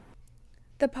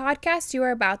The podcast you are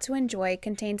about to enjoy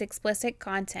contains explicit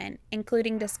content,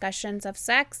 including discussions of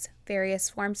sex,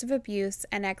 various forms of abuse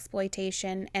and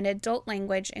exploitation, and adult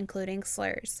language, including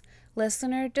slurs.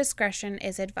 Listener discretion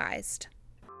is advised.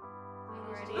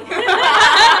 Share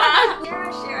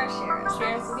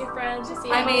us with your friends.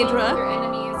 I'm Adra. Your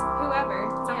enemies, whoever.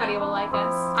 Somebody will like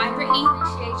us. I'm Brittany.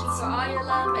 Appreciate you for all your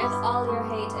love and all your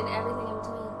hate and everything in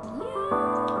between.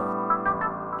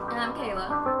 And I'm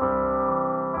Kaela.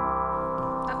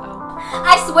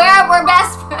 I swear we're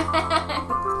best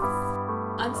friends.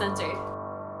 Uncensored.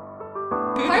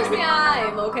 Personally,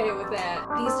 I'm okay with that.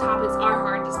 These topics are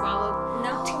hard to swallow.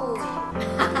 No.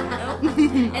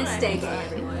 And stay gay,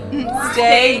 everyone.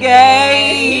 Stay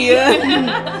gay!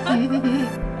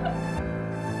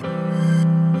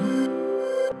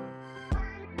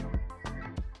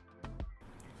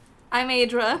 I'm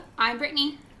Adra. I'm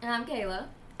Brittany. And I'm Kaela.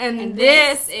 And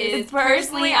this is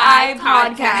Personally I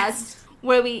Podcast,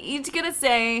 where we each get a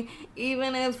say,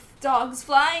 even if dogs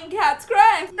fly and cats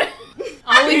cry.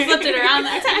 Oh, we flipped it around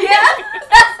that time. Yeah,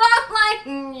 that's what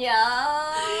I'm like,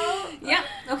 yo. Yeah,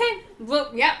 okay.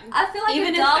 Well, yeah. I feel like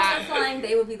Even if if dogs that- are flying,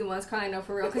 they would be the ones crying out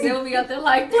for real, because they would be up there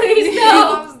like, please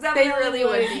no. They really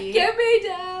would be. Get me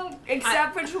down.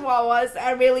 Except for chihuahuas.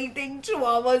 I really think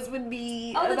chihuahuas would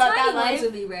be Oh, the about tiny that ones life.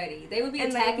 would be ready. They would be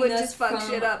And they attacking would us just fuck from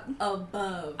shit up.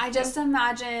 above. I just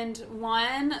imagined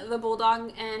the bulldog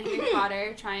in Harry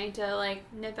Potter trying to like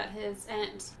nip at his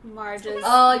Aunt Marge's.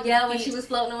 Oh yeah, when feet. she was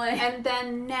floating away. And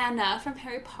then Nana from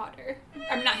Harry Potter.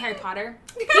 I'm not Harry Potter.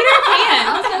 Peter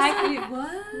I was Pan. gonna say,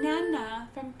 what? Nana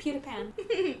from Peter Pan.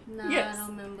 No, Yes. I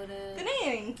don't remember that. The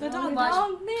name. The I only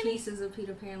dog. watched name. pieces of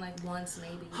Peter Pan like once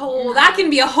maybe. Oh, that can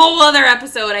be a whole other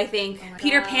episode, I think. Oh my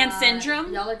Peter Pan God.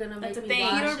 syndrome. Y'all are gonna make That's a me thing.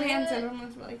 watch Peter Pan it. syndrome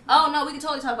was really Oh no, we can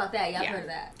totally talk about that. Yeah, I've Yeah. heard of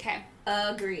that. Okay.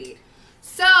 Agreed.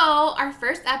 So, our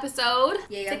first episode,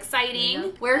 Yeah. it's exciting. Yeah.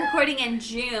 We're recording in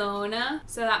June,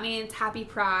 so that means Happy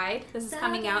Pride. This is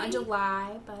coming out in Sorry. July,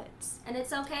 but And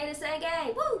it's okay to say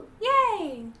gay. Woo!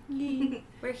 yay!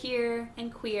 We're here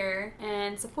and queer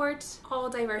and support all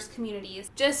diverse communities.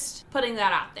 Just putting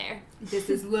that out there. This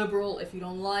is liberal. If you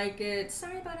don't like it,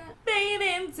 sorry about it. fade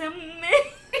into me.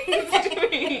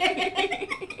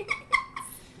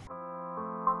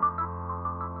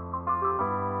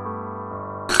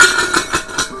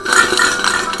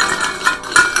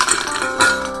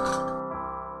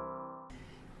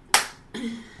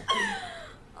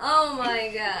 Oh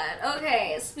my god.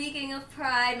 Okay, speaking of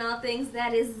pride and all things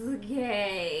that is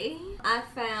gay, I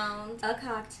found a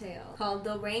cocktail called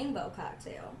the Rainbow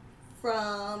Cocktail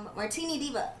from Martini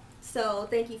Diva. So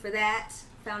thank you for that.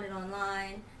 Found it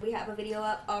online. We have a video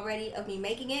up already of me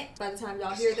making it by the time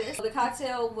y'all hear this. The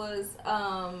cocktail was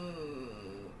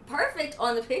perfect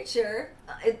on the picture.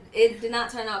 It did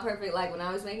not turn out perfect like when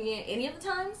I was making it any of the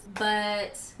times,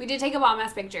 but We did take a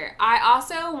bomb-ass picture. I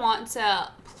also want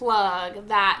to plug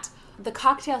that the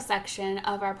cocktail section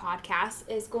of our podcast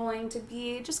is going to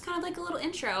be just kind of like a little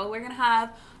intro. We're going to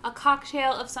have a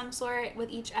cocktail of some sort with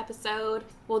each episode.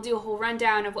 We'll do a whole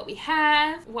rundown of what we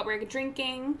have, what we're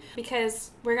drinking,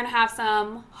 because we're going to have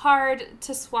some hard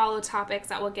to swallow topics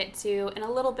that we'll get to in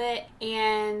a little bit,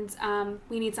 and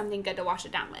we need something good to wash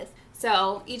it down with.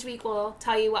 So each week we'll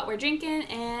tell you what we're drinking,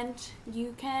 and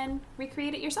you can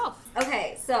recreate it yourself.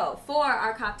 okay, so for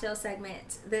our cocktail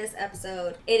segment this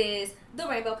episode, it is the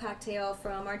Rainbow Cocktail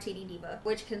from Martini Diva,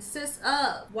 which consists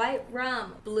of white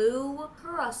rum, blue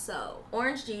curacao,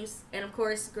 orange juice, and of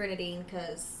course grenadine,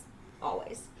 because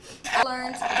always. I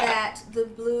learned that the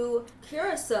blue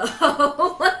curacao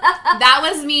That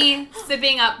was me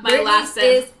sipping up my Brittany's last sip.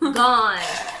 is gone.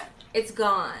 It's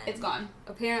gone. It's gone.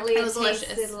 Apparently It it was tasted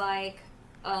delicious. like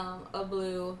a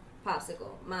blue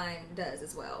popsicle. Mine does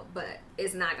as well, but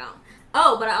it's not gone.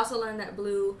 Oh, but I also learned that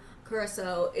blue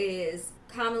curacao is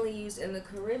commonly used in the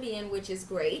Caribbean, which is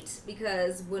great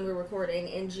because when we're recording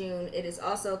in June, it is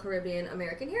also Caribbean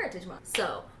American Heritage Month.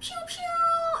 So, pew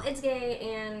pew, it's gay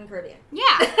and Caribbean. Yeah,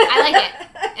 I like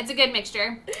it. It's a good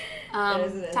mixture It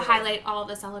is. to highlight all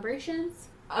the celebrations.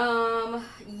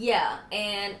 Yeah,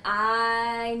 and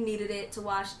I needed it to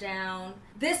wash down.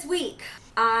 This week,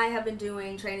 I have been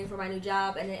doing training for my new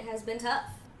job, and it has been tough.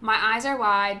 My eyes are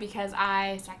wide because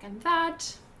I second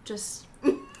that. Just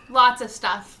lots of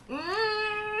stuff.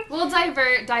 We'll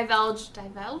divulge. Divulge?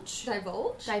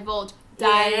 Divulge.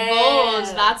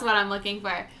 Yeah. That's what I'm looking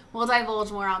for. We'll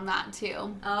divulge more on that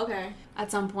too Oh, okay. at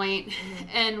some point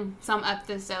in some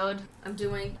episode. I'm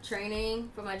doing training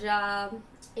for my job.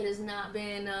 It has not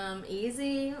been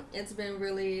easy. It's been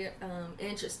really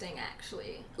interesting,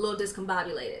 actually. A little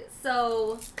discombobulated.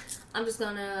 So I'm just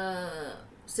gonna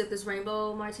sip this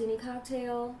rainbow martini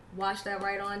cocktail, wash that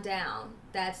right on down.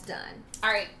 That's done.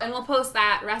 All right, and we'll post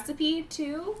that recipe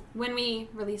too when we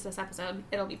release this episode.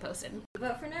 It'll be posted.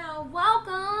 But for now,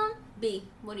 welcome. B,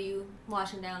 what are you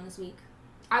washing down this week?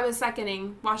 I was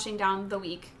seconding washing down the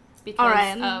week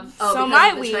because of so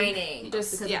my week training,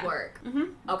 just because of work.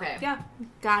 Mm-hmm. Okay. Yeah.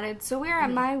 Got it. So we're at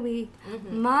my week.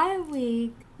 Mm-hmm.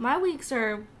 My weeks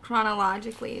are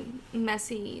chronologically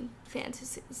messy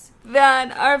fantasies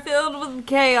that are filled with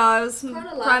chaos.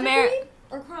 Chronologically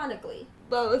or chronically?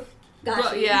 Both.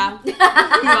 Gotcha. Yeah. Both.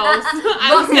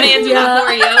 I was gonna answer that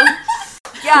for you.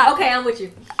 Yeah. Okay, I'm with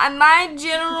you. My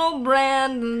general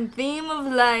brand and theme of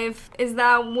life is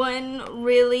that one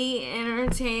really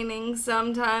entertaining,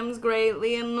 sometimes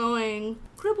greatly annoying,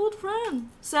 crippled friend.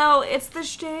 So it's the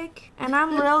shtick, and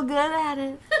I'm real good at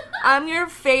it. I'm your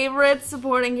favorite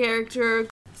supporting character.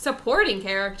 Supporting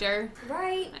character?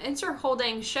 Right. It's your whole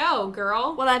dang show,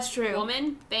 girl. Well, that's true.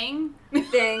 Woman. Thing.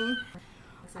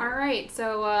 Alright,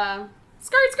 so,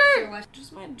 skirt.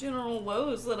 Just my general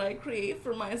woes that I create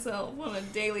for myself on a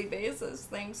daily basis,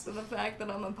 thanks to the fact that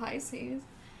I'm a Pisces.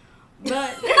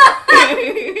 But,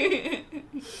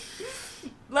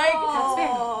 like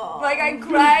I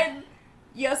cried,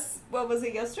 what was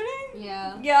it, yesterday?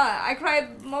 Yeah. Yeah, I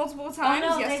cried multiple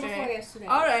times yesterday. Day before yesterday.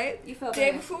 Alright, You felt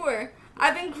day better. before.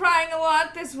 I've been crying a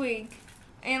lot this week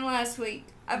and last week.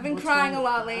 I've been crying a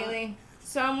lot lately.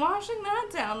 So I'm washing that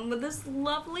down with this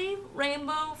lovely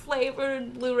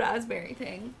rainbow-flavored blue raspberry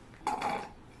thing.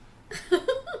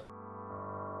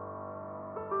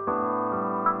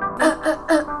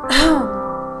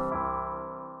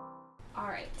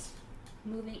 Alright.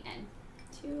 Moving in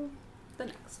to the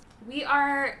next. We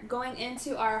are going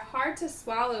into our hard to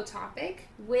swallow topic,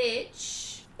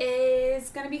 which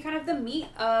is going to be kind of the meat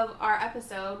of our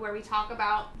episode, where we talk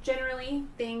about generally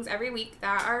things every week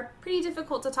that are pretty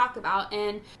difficult to talk about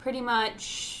and pretty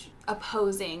much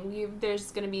opposing.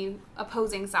 There's going to be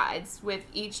opposing sides with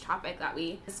each topic that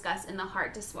we discuss in the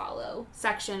hard to swallow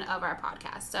section of our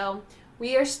podcast. So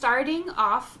we are starting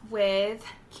off with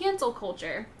cancel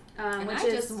culture, And I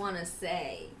just want to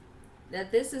say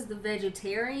that this is the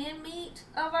vegetarian meat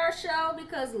of our show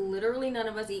because literally none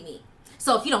of us eat meat.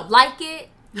 So if you don't like it,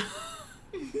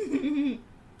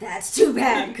 that's too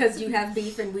bad because you have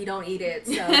beef and we don't eat it.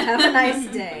 So have a nice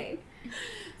day.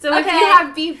 So if you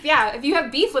have beef, if you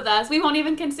have beef with us, we won't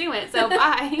even consume it. So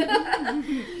bye.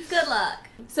 Good luck.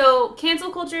 So cancel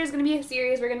culture is going to be a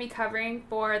series we're going to be covering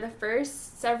for the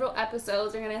first several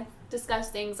episodes. We're going to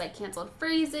discuss things like canceled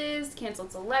phrases,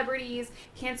 canceled celebrities,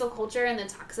 cancel culture and the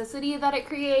toxicity that it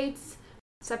creates,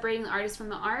 separating the artist from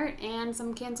the art, and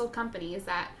some canceled companies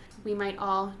that we might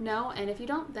all know, and if you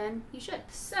don't, then you should.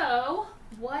 So,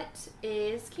 what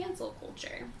is cancel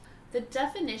culture? The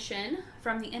definition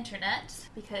from the internet,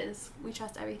 because we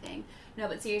trust everything. No,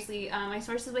 but seriously, my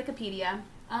source is Wikipedia,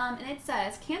 and it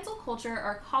says, cancel culture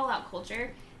or call-out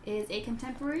culture is a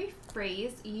contemporary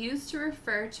phrase used to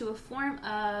refer to a form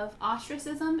of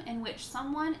ostracism in which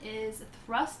someone is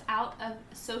thrust out of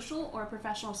social or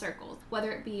professional circles,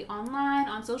 whether it be online,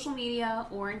 on social media,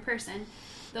 or in person.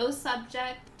 Those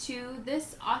subject to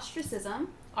this ostracism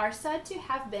are said to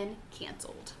have been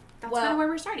canceled. That's kind of where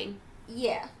we're starting.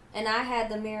 Yeah. And I had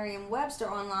the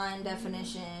Merriam-Webster online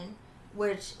definition,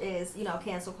 which is,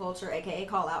 cancel culture, aka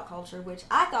call-out culture, which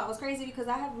I thought was crazy because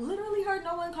I have literally heard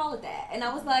no one call it that. And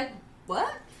I was like,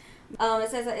 what? It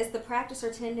says that it's the practice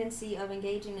or tendency of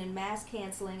engaging in mass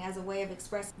canceling as a way of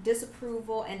expressing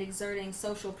disapproval and exerting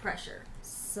social pressure.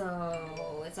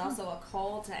 So it's also a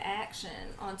call to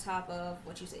action on top of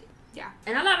what you said. Yeah.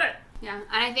 And I love it. Yeah.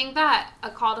 And I think that a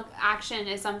call to action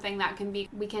is something that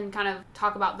we can kind of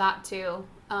talk about that too,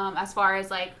 as far as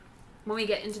like when we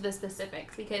get into the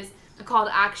specifics, because a call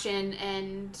to action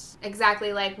and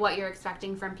exactly like what you're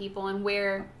expecting from people and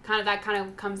where that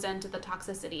comes into the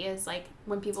toxicity is like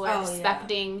when people are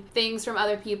expecting things from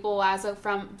other people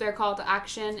from their call to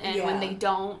action, and when they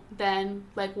don't, then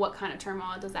like what kind of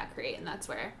turmoil does that create? And that's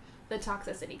where the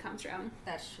toxicity comes from.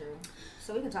 That's true.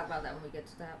 So we can talk about that when we get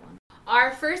to that one.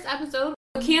 Our first episode,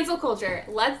 cancel culture.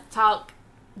 Let's talk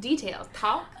details.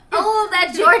 Oh,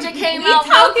 that Georgia came out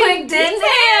real quick, didn't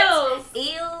it?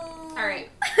 Ew. All right.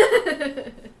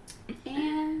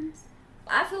 And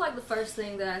I feel like the first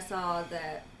thing that I saw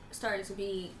that started to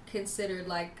be considered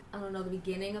like, I don't know, the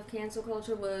beginning of cancel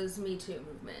culture was Me Too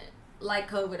movement. Like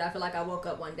COVID, I feel like I woke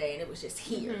up one day and it was just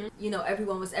here. Mm-hmm.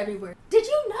 Everyone was everywhere. Did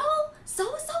you know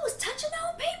so-and-so was touching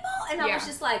on people? And I was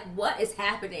just like, what is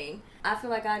happening? I feel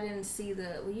like I didn't see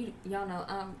y'all know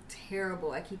I'm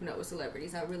terrible at keeping up with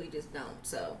celebrities. I really just don't,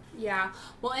 so. Yeah.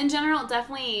 Well, in general, it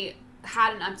definitely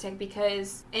had an uptick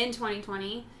because in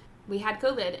 2020, we had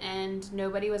COVID and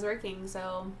nobody was working.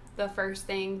 So the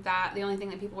only thing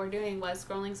that people were doing was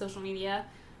scrolling social media.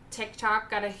 TikTok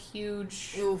got a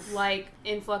huge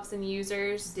influx in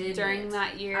users during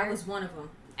that year. I was one of them.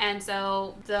 And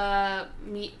so the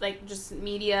just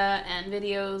media and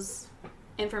videos,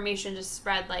 information just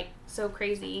spread like so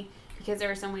crazy because there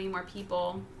were so many more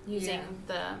people using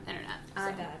the internet. So.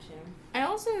 I got you. I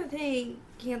also think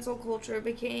cancel culture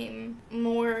became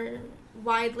more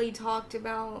widely talked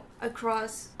about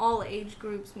across all age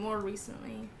groups more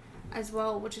recently as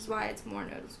well, which is why it's more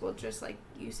noticeable, just like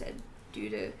you said, due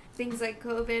to things like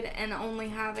COVID and only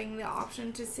having the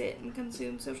option to sit and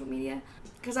consume social media.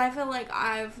 Because I feel like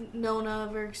I've known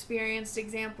of or experienced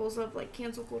examples of like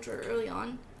cancel culture early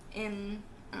on in,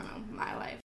 I don't know, my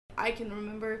life. I can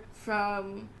remember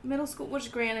from middle school,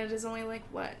 which granted is only like,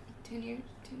 what, 10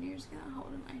 years ago? How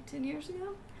old am I? 10 years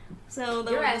ago? So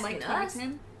that was like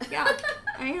 2010. Yeah,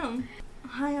 I am.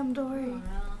 Hi, I'm Dory. Oh,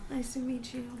 no. Nice to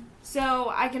meet you.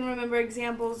 So I can remember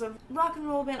examples of rock and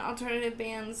roll band, alternative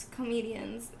bands,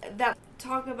 comedians that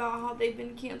talk about how they've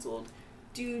been canceled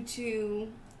due to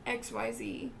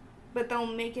XYZ, but they'll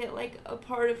make it like a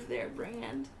part of their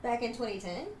brand. Back in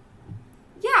 2010?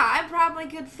 Yeah, I probably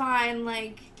could find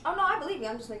like... Oh, no, I believe you.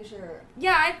 I'm just making sure.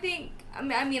 Yeah, I think...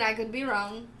 I mean, I could be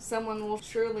wrong. Someone will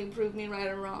surely prove me right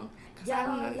or wrong. Because I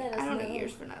don't know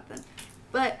years for nothing.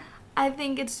 But I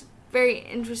think it's very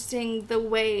interesting the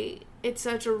way it's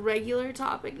such a regular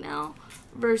topic now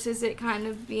versus it kind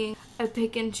of being a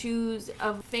pick and choose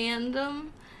of fandom.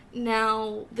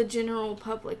 Now the general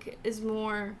public is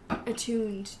more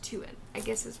attuned to it, I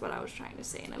guess is what I was trying to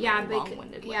say in a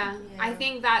long-winded way. Yeah, I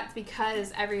think that's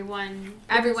because everyone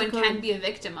can be a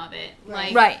victim of it.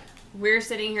 Right. Like, we're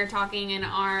sitting here talking in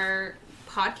our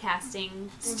podcasting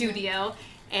studio,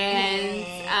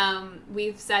 and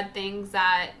we've said things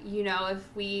that, you know,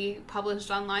 if we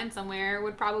published online somewhere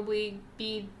would probably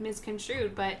be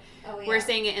misconstrued, but we're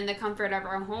saying it in the comfort of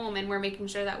our home, and we're making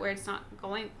sure that it's not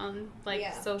going on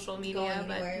social media.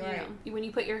 But know, when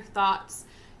you put your thoughts,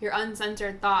 your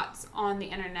uncensored thoughts on the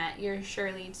internet, you're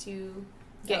surely to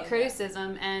get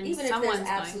criticism, and even someone's if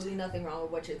there's absolutely nothing wrong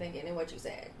with what you're thinking and what you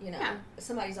said, you know,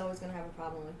 somebody's always going to have a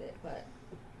problem with it. But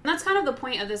and that's kind of the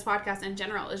point of this podcast in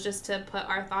general, is just to put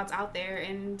our thoughts out there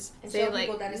and say, show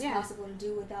people that it's possible to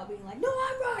do without being like, no,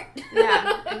 I'm right.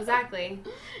 Yeah, exactly.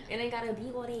 It ain't gotta be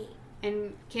what it is.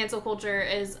 And cancel culture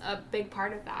is a big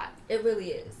part of that. It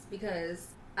really is, because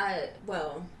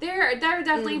there are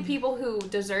definitely people who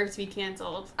deserve to be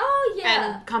canceled. Oh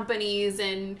yeah. And companies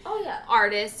and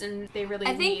artists, and they really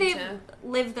I think they've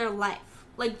lived their life.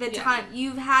 Like the time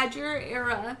you've had your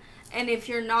era, and if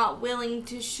you're not willing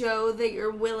to show that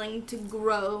you're willing to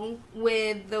grow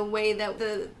with the way that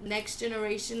the next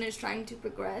generation is trying to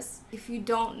progress, if you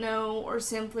don't know or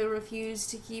simply refuse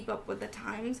to keep up with the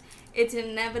times, it's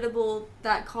inevitable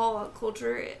that call-out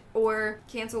culture or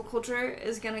cancel culture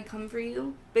is going to come for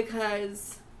you,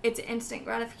 because it's instant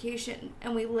gratification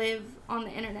and we live on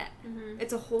the internet. Mm-hmm.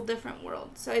 It's a whole different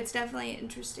world. So it's definitely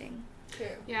interesting.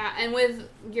 True. Yeah, and with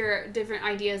your different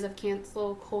ideas of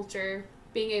cancel culture,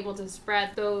 being able to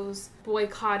spread those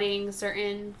boycotting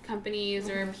certain companies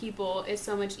or people is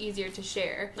so much easier to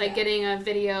share. Like getting a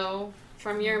video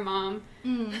from your mom,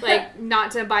 like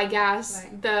not to buy gas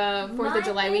the 4th of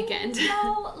July weekend.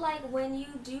 Like when you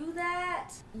do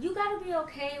that, you gotta be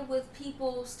okay with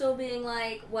people still being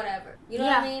like, whatever. You know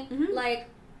what I mean? Mm-hmm. Like,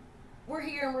 we're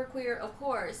here and we're queer, of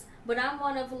course, but I'm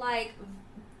one of like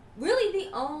really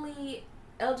the only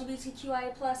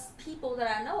LGBTQIA plus people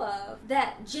that I know of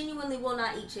that genuinely will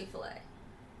not eat Chick-fil-A.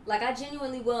 Like, I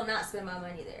genuinely will not spend my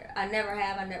money there. I never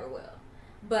have, I never will.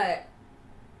 But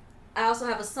I also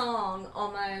have a song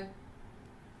on my,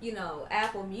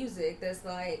 Apple Music that's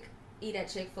like, eat at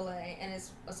Chick-fil-A, and it's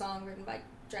a song written by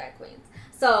drag queens.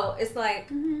 So it's like,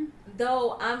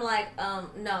 though I'm like,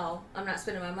 no, I'm not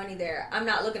spending my money there, I'm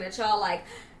not looking at y'all like,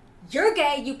 you're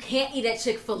gay, you can't eat at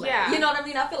Chick-fil-A. Yeah. You know what I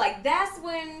mean? I feel like that's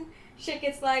when shit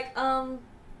gets like,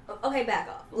 okay, back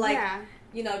off. Like,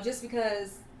 just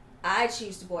because I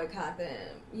choose to boycott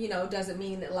them, doesn't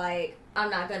mean that, like,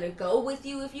 I'm not going to go with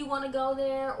you if you want to go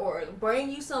there, or bring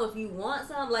you some if you want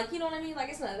some. Like, you know what I mean? Like,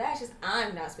 it's none of that. It's just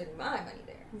I'm not spending my money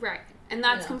there. Right. And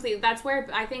that's that's where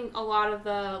I think a lot of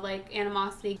the, like,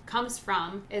 animosity comes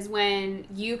from, is when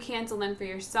you cancel them for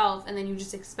yourself, and then you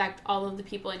just expect all of the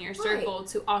people in your circle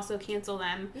to also cancel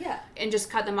them. Yeah. And just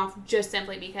cut them off just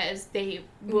simply because they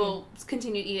will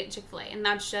continue to eat at Chick-fil-A. And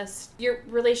that's just, your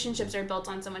relationships are built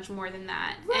on so much more than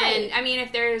that. Right. And, I mean,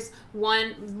 if there's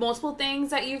multiple things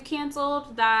that you've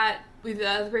canceled that the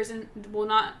other person will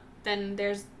not, then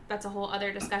that's a whole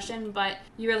other discussion. But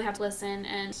you really have to listen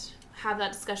and have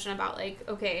that discussion about, like,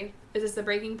 okay, is this the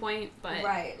breaking point? But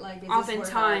right, like, is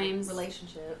oftentimes this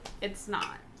relationship? It's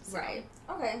not. So. Right.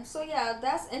 Okay, so yeah,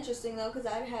 that's interesting though, because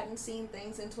I hadn't seen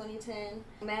things in 2010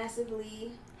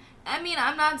 massively. I mean,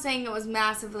 I'm not saying it was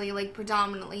massively, like,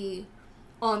 predominantly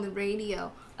on the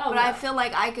radio. Oh, but no. I feel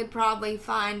like I could probably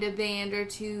find a band or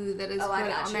two that is put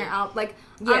on their album. Like,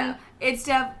 yeah.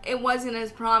 It wasn't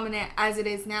as prominent as it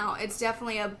is now. It's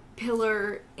definitely a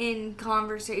pillar in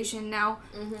conversation now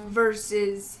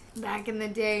versus back in the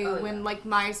day when, like,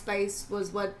 MySpace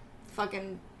was what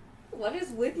fucking... What is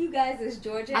with you guys is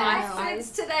Georgia accents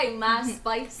today?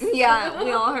 MySpace. Yeah,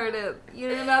 we all heard it. You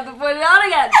didn't have to put it on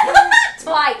again.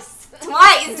 Twice.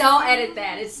 Don't edit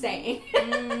that. It's staying.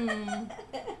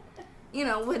 You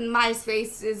know, when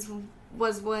MySpace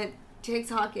was what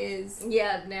TikTok is.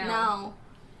 Yeah, now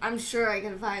I'm sure I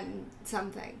can find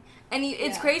something. And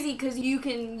it's crazy because you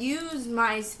can use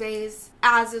MySpace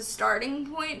as a starting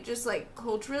point, just, like,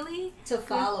 culturally. To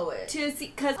follow it. To see,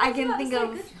 because I can think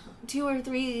of 2 or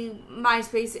 3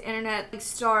 MySpace internet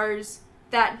stars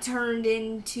that turned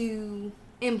into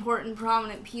important,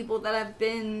 prominent people that have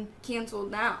been canceled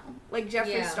now. Like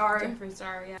Jeffree Star. Jeffree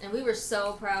Star, yeah. And we were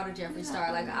so proud of Jeffree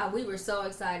Star. Like, we were so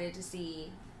excited to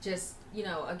see just, you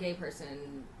know, a gay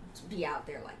person be out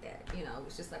there like that. You know, it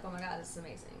was just like, oh my God, this is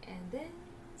amazing. And then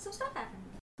some stuff happened.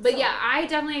 But yeah, I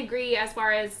definitely agree as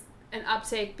far as an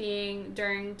uptick being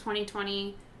during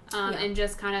 2020 and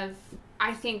just kind of,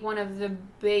 I think one of the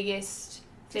biggest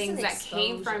things that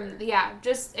came from,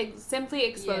 just simply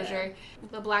exposure.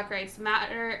 The Black Lives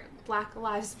Matter. Oh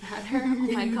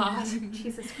my God.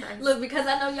 Jesus Christ. Look, because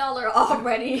I know y'all are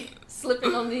already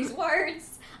slipping on these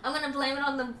words, I'm going to blame it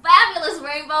on the fabulous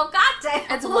rainbow cocktail.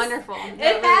 It's wonderful.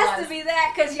 It has to be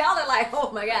that, because y'all are like,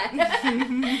 oh my God.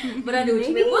 But I knew what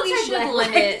you meant. We should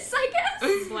limit, I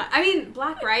guess. I mean,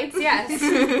 Black rights, yes.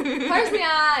 Personally,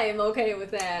 I am okay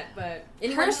with that, but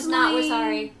anyone who's not, we're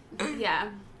sorry. Yeah.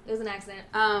 It was an accident.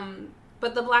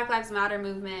 But the Black Lives Matter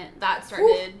movement, that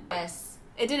started. Yes.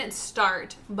 It didn't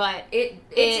start, but its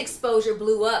exposure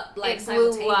blew up, like,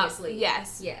 simultaneously.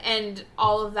 Yes. Yeah. And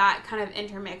all of that kind of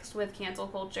intermixed with cancel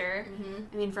culture.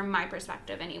 I mean, from my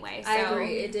perspective anyway. So. I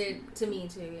agree. It did to me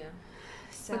too, yeah.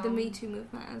 So. With the Me Too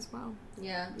movement as well.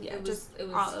 Yeah. It was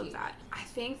all of that. I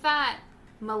think that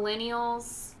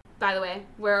millennials, by the way,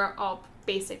 we're all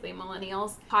basically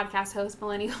millennials, podcast host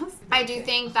millennials. I do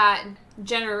think that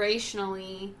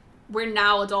generationally, we're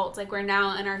now adults. Like, we're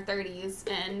now in our 30s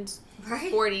and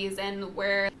 40s, and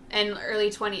we're in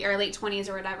late 20s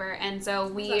or whatever. And so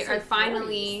we are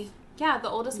finally, 40s. The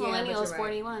oldest millennial is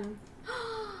 41.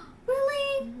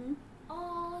 Really? Mm-hmm.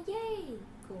 Oh, yay.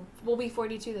 Cool. We'll be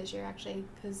 42 this year, actually,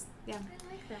 because, I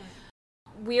like that.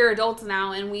 We are adults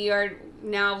now, and we are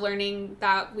now learning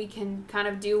that we can kind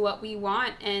of do what we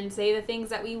want and say the things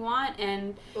that we want,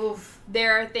 and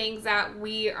there are things that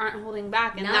we aren't holding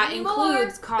back, and that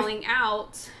includes calling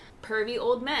out pervy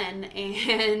old men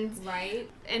and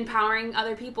empowering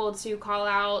other people to call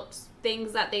out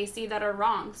things that they see that are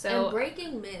wrong. So and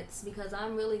breaking myths, because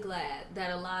I'm really glad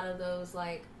that a lot of those,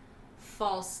 like,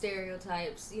 false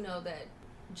stereotypes, you know, that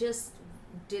just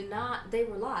they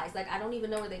were lies. Like, I don't even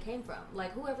know where they came from.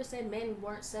 Like, whoever said men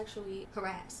weren't sexually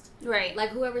harassed. Right. Like,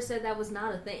 whoever said that was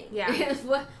not a thing. Yeah.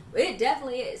 It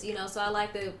definitely is, you know, so I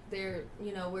like that they're,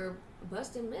 you know, we're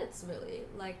busting myths, really.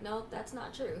 Like, no, that's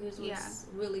not true. Here's what's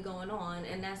really going on,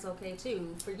 and that's okay,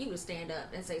 too, for you to stand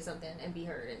up and say something and be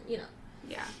heard, and, you know.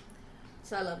 Yeah.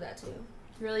 So I love that, too.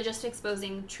 Really just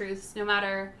exposing truths, no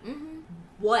matter...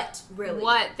 What, really?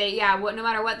 No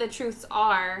matter what the truths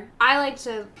are. I like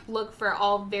to look for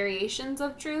all variations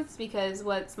of truths, because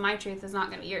what's my truth is not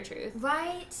going to be your truth.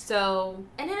 Right. So...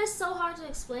 And it is so hard to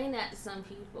explain that to some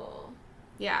people.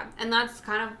 Yeah, and that's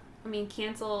kind of, I mean,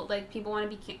 cancel, like, people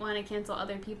want to cancel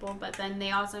other people, but then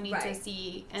they also need to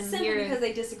see and simply hear... because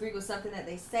they disagree with something that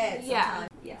they said sometimes.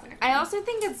 Yeah. I also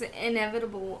think it's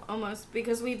inevitable, almost,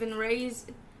 because we've been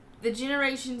raised... The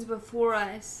generations before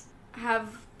us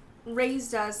have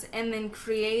raised us and then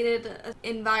created an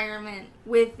environment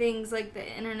with things like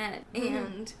the internet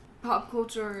and pop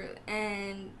culture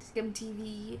and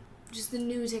MTV, just the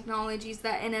new technologies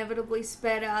that inevitably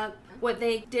sped up what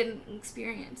they didn't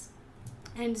experience.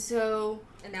 And so...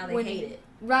 And now they hate it.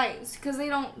 Right, because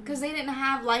they didn't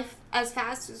have life as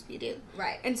fast as we do.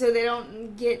 Right. And so they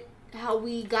don't get how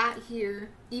we got here,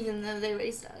 even though they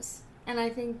raised us. And I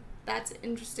think that's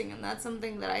interesting, and that's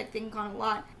something that I think on a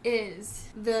lot, is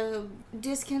the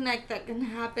disconnect that can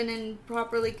happen in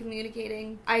properly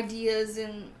communicating ideas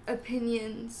and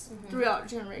opinions throughout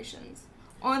generations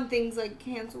on things like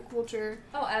cancel culture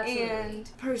and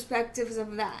perspectives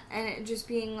of that, and it just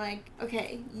being like,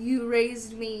 okay, you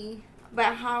raised me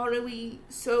But how do we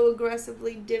so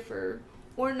aggressively differ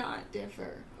or not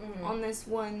differ on this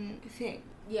one thing?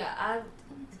 Yeah, I've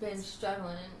been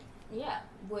struggling,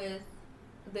 with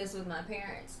this with my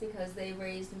parents because they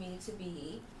raised me to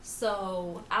be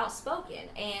so outspoken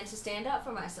and to stand up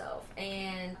for myself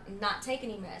and not take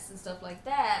any mess and stuff like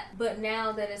that. But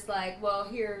now that it's like, well,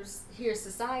 here's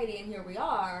society and here we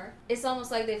are, it's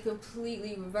almost like they've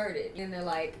completely reverted. And they're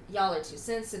like, y'all are too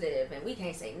sensitive and we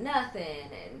can't say nothing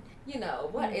and,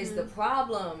 what is the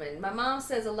problem? And my mom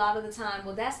says a lot of the time,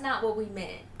 well, that's not what we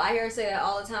meant. I hear her say that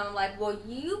all the time. I'm like, well,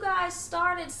 you guys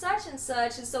started such and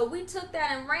such, and so we took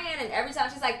that and ran, and every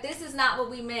time she's like, this is not what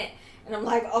we meant. And I'm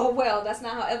like, oh, well, that's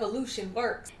not how evolution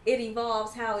works. It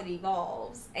evolves how it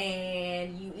evolves,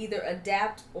 and you either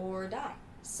adapt or die.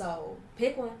 So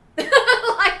pick one.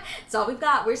 That's all we've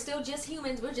got. We're still just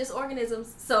humans. We're just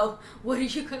organisms. So what are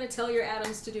you going to tell your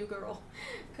atoms to do, girl?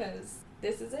 Because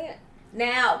this is it.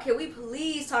 Now, can we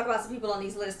please talk about some people on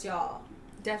these lists, y'all?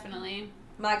 Definitely.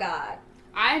 My God.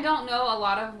 I don't know a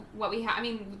lot of what we have. I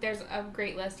mean, there's a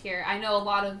great list here. I know a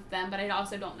lot of them, but I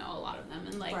also don't know a lot of them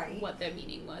and, what their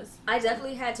meaning was. I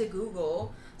definitely had to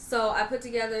Google. So I put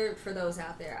together, for those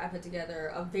out there,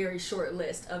 a very short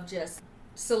list of just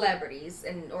celebrities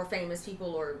or famous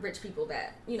people or rich people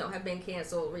that, have been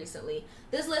canceled recently.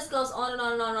 This list goes on and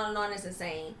on and on and on and on. It's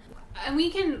insane. And we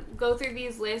can go through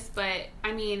these lists, but,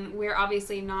 I mean, we're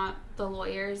obviously not the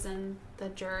lawyers and the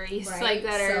juries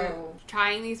that are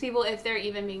trying these people, if they're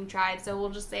even being tried. So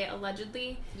we'll just say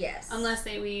allegedly. Yes. Unless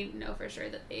we know for sure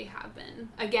that they have been.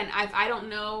 Again, if I don't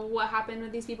know what happened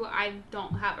with these people, I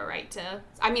don't have a right to...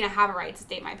 I mean, I have a right to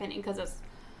state my opinion because it's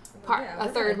a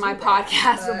third of my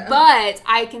podcast. But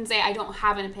I can say I don't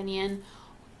have an opinion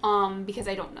because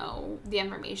I don't know the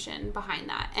information behind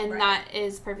that. And that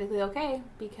is perfectly okay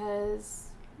because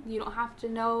you don't have to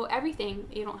know everything.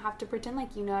 You don't have to pretend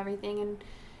like you know everything, and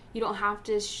you don't have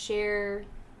to share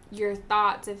your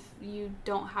thoughts if you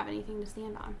don't have anything to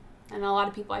stand on. And a lot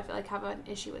of people, I feel like, have an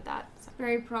issue with that. So.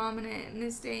 Very prominent in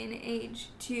this day and age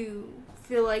to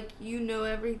feel like you know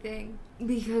everything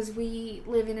because we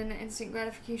live in an instant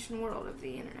gratification world of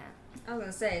the internet. I was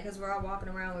going to say, because we're all walking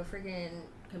around with freaking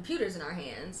computers in our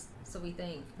hands, so we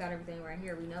think, got everything right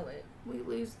here, we know it. We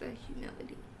lose the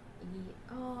humility.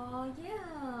 Oh,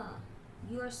 yeah.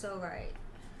 You are so right.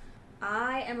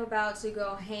 I am about to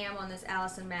go ham on this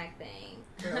Allison Mack thing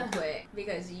real quick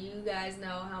because you guys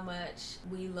know how much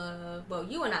we love, well,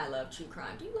 you and I love true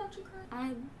crime. Do you love true crime?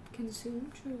 I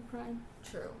consume true crime.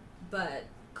 True. But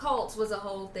cults was a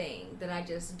whole thing that I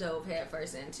just dove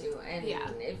headfirst into. And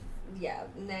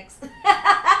next.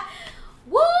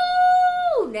 Woo!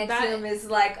 NXIVM is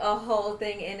like a whole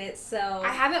thing in itself. I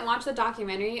haven't watched the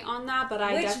documentary on that, but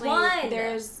I Which one?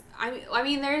 There's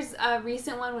a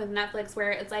recent one with Netflix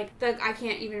where it's like I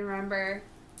can't even remember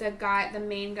the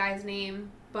main guy's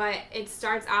name, but it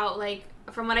starts out like,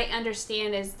 from what I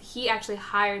understand, is he actually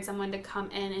hired someone to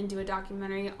come in and do a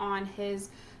documentary on his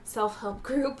self-help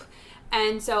group,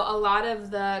 and so a lot of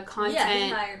the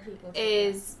content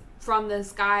is from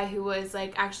this guy who was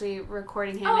like actually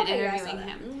recording him and interviewing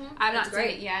him. Mm-hmm. I've not seen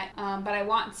it yet, but I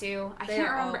want to. I can't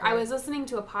remember. I was listening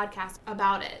to a podcast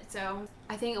about it, so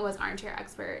I think it was Armchair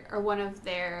Expert or one of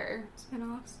their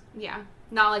spin-offs. Yeah,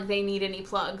 not like they need any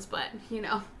plugs, but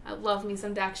I love me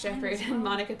some Dax Shepard and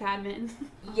Monica Padman.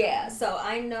 Yeah, so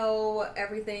I know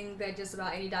everything that just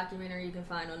about any documentary you can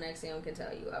find on NXIVM can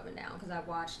tell you up and down because I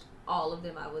watched all of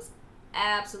them. I was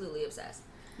absolutely obsessed.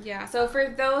 Yeah, so for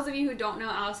those of you who don't know,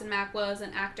 Allison Mack was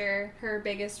an actor. Her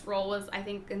biggest role was, I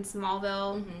think, in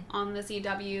Smallville on the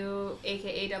CW,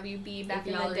 aka WB back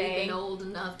in the day. Even old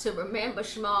enough to remember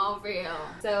Smallville.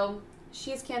 So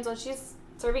she's canceled. She's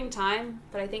serving time,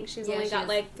 but I think she's only got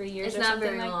like 3 years or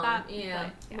something like long. That. Yeah,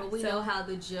 but we know how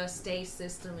the justice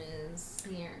system is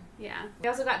here. Yeah. We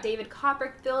also got David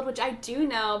Copperfield, which I do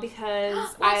know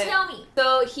because tell me.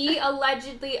 So he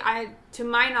allegedly, to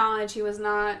my knowledge, he was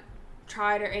not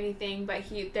tried or anything, but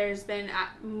there's been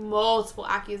multiple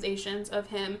accusations of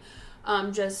him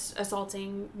just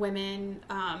assaulting women,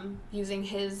 using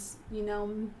his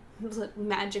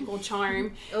magical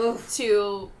charm to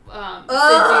seduce and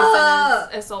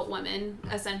assault women.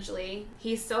 Essentially,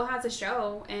 he still has a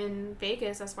show in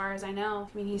Vegas, as far as I know.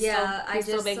 I mean, he's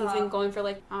still big. He's been going for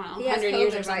like, I don't know, 100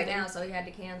 years or something right now, so he had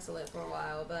to cancel it for a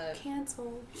while. But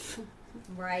canceled,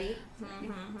 right?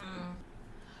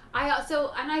 I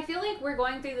feel like we're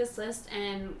going through this list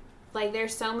and like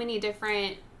there's so many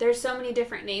different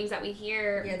names that we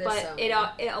hear, but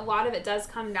a lot of it does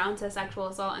come down to sexual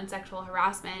assault and sexual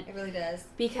harassment. It really does.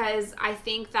 Because I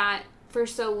think that for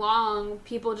so long,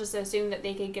 people just assumed that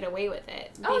they could get away with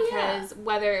it. Oh, because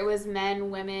whether it was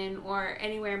men, women, or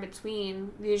anywhere in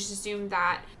between, they just assumed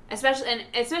that,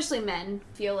 especially men,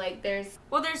 feel like there's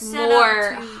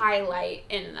more highlight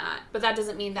in that. But that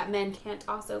doesn't mean that men can't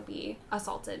also be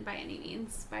assaulted by any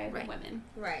means by women.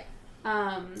 Right.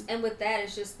 And with that,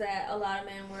 it's just that a lot of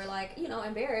men were like, you know,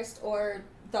 embarrassed or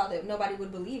thought that nobody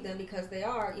would believe them because they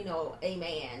are, you know, a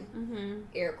man,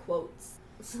 air quotes.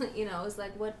 You know, it's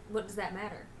like, what does that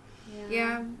matter?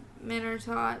 Yeah, men are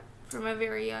taught from a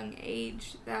very young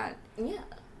age that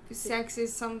sex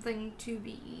is something to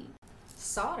be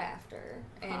sought after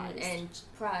and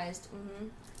prized.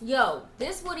 Yo,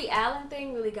 this Woody Allen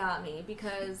thing really got me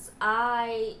because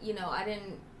I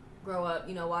didn't grow up,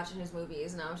 you know, watching his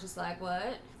movies, and I was just like,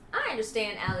 what? I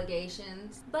understand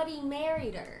allegations, but he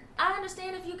married her. I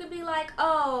understand if you could be like,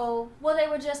 oh, well, they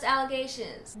were just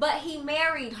allegations, but he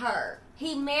married her.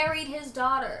 He married his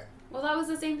daughter. Well, that was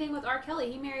the same thing with R.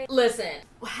 Kelly. He married... Listen,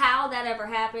 how that ever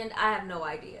happened, I have no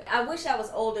idea. I wish I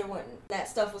was older when that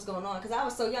stuff was going on, because I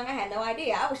was so young, I had no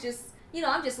idea. I was just, you know,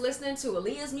 I'm just listening to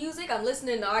Aaliyah's music. I'm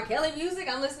listening to R. Kelly music.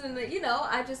 I'm listening to, you know,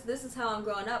 this is how I'm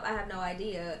growing up. I have no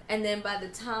idea. And then by the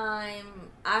time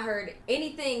I heard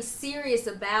anything serious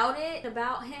about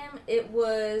him, it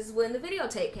was when the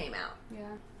videotape came out. Yeah.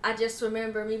 I just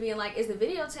remember me being like, is the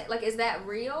videotape, like, is that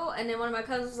real? And then one of my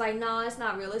cousins was like, no, it's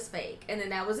not real, it's fake. And then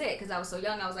that was it, because I was so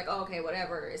young, I was like, oh, okay,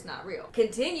 whatever, it's not real.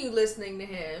 Continued listening to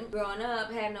him, growing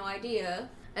up, had no idea,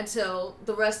 until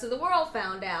the rest of the world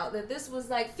found out that this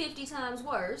was like 50 times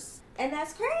worse. And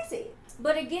that's crazy.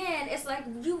 But again, it's like,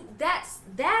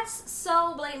 that's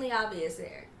so blatantly obvious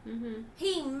there.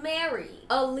 He married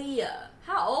Aaliyah.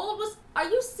 How old are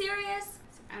you serious?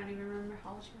 I don't even remember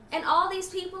how old she was. And all these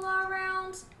people are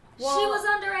around? Well, she was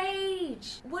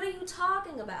underage. What are you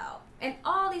talking about? And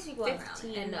all these people are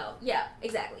around. And no. Yeah,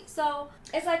 exactly. So,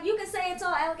 it's like, you can say it's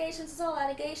all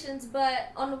allegations, but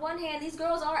on the one hand, these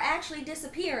girls are actually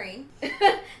disappearing.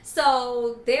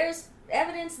 So, there's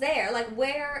evidence there. Like,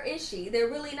 where is she? They're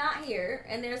really not here.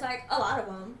 And there's, like, a lot of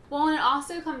them. Well, and it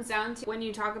also comes down to, when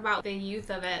you talk about the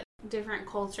youth of it, different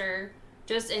culture,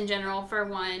 just in general, for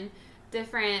one,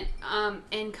 different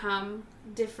income,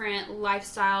 different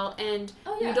lifestyle, and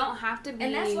you don't have to be...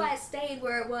 And that's why it stayed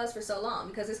where it was for so long,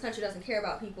 because this country doesn't care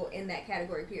about people in that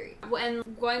category, period. And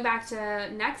going back to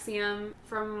NXIVM,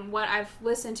 from what I've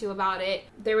listened to about it,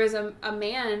 there was a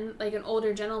man, like an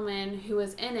older gentleman, who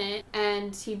was in it,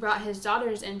 and he brought his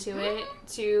daughters into it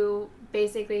to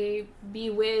basically be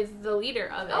with the leader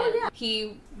of it. Oh, yeah.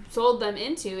 He sold them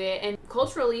into it, and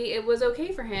culturally it was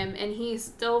okay for him, and he's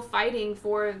still fighting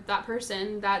for that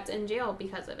person that's in jail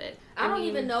because of it. I don't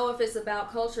even know if it's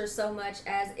about culture so much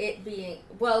as it being,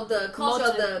 well, the culture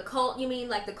of the cult. You mean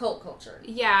like the cult culture?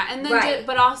 Yeah, and then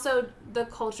but also the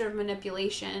culture of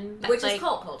manipulation, which is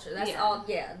cult culture. That's all.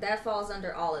 Yeah, that falls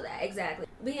under all of that. Exactly.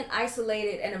 Being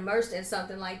isolated and immersed in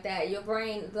something like that, your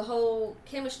brain, the whole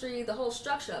chemistry, the whole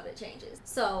structure of it changes.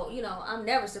 So, you know, I'm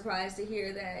never surprised to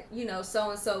hear that, you know,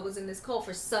 so and so was in this cult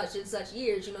for such and such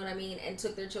years. You know what I mean? And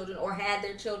took their children or had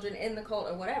their children in the cult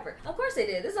or whatever. Of course they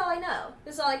did. This is all I know.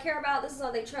 This is all I care about. This is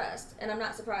all they trust. And I'm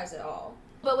not surprised at all.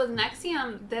 But with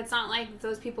NXIVM, that's not like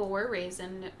those people were raised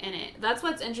in it. That's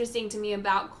what's interesting to me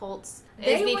about cults,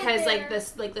 is because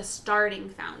like the starting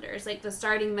founders, like the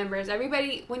starting members,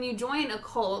 everybody, when you join a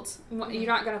cult, you're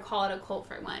not going to call it a cult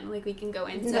for one. Like, we can go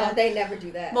into they never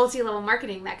do that. Multi-level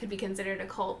marketing, that could be considered a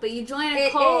cult. But you join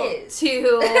a cult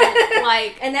to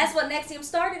like, and that's what NXIVM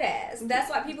started as.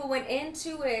 That's why people went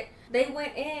into it. They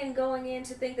went in going in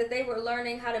to think that they were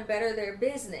learning how to better their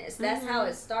business. That's how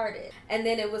it started. And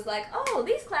then it was like, oh,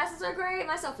 these classes are great.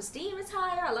 My self-esteem is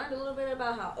higher. I learned a little bit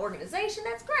about how organization.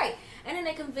 That's great. And then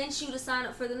they convince you to sign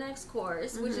up for the next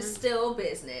course, which is still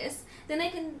business. Then they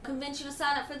can convince you to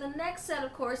sign up for the next set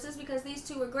of courses because these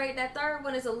two are great. That third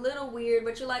one is a little weird,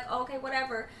 but you're like, oh, okay,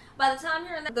 whatever. By the time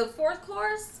you're in the fourth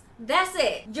course, that's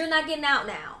it. You're not getting out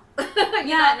now.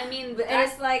 I mean, and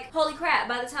it's like, holy crap,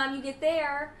 by the time you get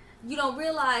there, you don't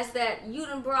realize that you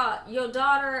done brought your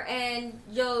daughter and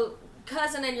your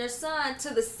cousin and your son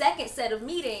to the second set of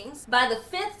meetings. By the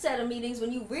fifth set of meetings,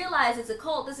 when you realize it's a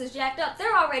cult, this is jacked up,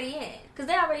 they're already in. Because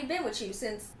they already been with you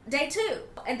since day 2.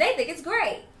 And they think it's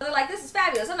great. They're like, this is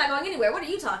fabulous. I'm not going anywhere. What are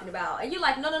you talking about? And you're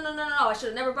like, no. I should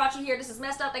have never brought you here. This is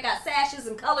messed up. They got sashes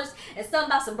and colors and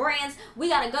something about some brands. We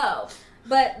got to go.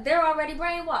 But they're already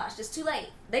brainwashed. It's too late.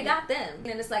 They got them.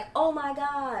 And it's like, oh my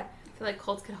God. I feel like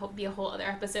cults could be a whole other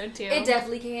episode too. It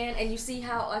definitely can, and you see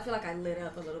how I feel like I lit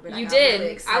up a little bit. You did.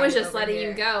 Really I was just letting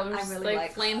you go. I really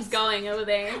like flames going over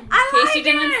there. In case you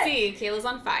didn't see, Kaela's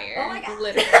on fire. Oh my God.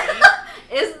 Literally.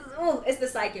 It's the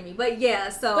psych in me. But yeah,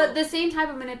 so. But the same type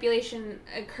of manipulation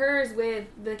occurs with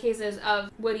the cases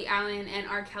of Woody Allen and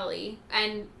R. Kelly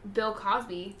and Bill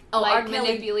Cosby. R. Kelly,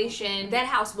 manipulation. That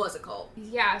house was a cult.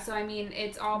 Yeah, so I mean,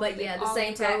 it's all. But yeah, the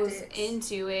same goes tactics.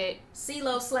 into it.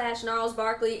 CeeLo / Gnarls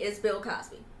Barkley is Bill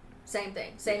Cosby. Same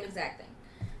thing. Same exact thing.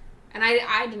 And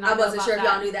I did not know wasn't about sure if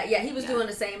that. y'all knew that. Yeah, he was doing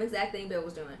the same exact thing Bill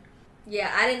was doing.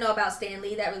 Yeah, I didn't know about Stan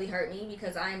Lee. That really hurt me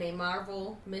because I am a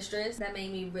Marvel mistress. That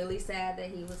made me really sad that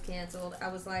he was canceled. I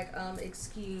was like,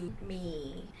 excuse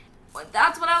me.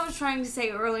 That's what I was trying to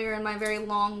say earlier in my very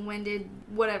long-winded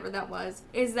whatever that was,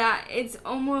 is that it's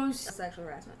almost sexual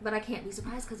harassment. But I can't be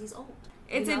surprised because he's old.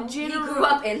 It's you know? a general. He grew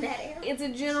up in that era. It's a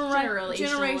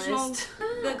generational.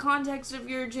 The context of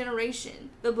your generation,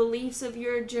 the beliefs of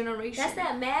your generation. That's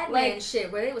that Mad Men shit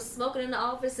where they was smoking in the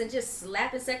office and just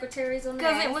slapping secretaries on the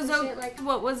ass. Because it was shit.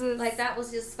 what was it? Like that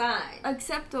was just fine.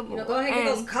 Acceptable. You know, go ahead and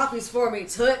get those copies for me,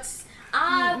 toots.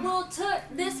 I will toot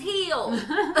this heel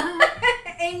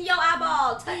in your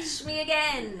eyeball. Touch me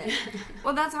again.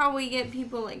 Well, that's how we get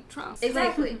people like Trump.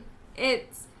 Exactly.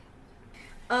 It's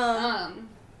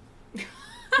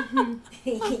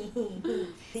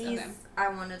These I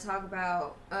want to talk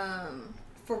about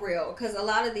for real because a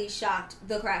lot of these shocked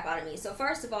the crap out of me. So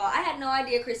first of all, I had no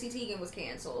idea Chrissy Teigen was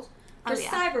canceled for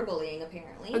cyberbullying.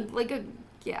 Apparently,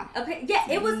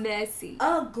 it was messy,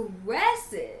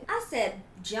 aggressive. I said,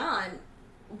 John,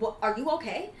 are you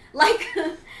okay? Like,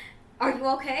 are you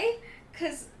okay?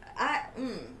 Because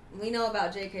we know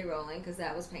about JK Rowling because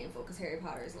that was painful because Harry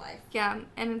Potter's life. Yeah,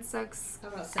 and it sucks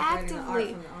about separating the art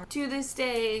from the art. To this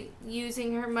day,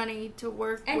 using her money to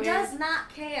work and with... does not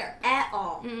care at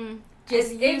all.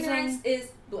 Just ignorance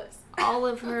is bliss. all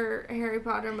of her Harry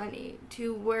Potter money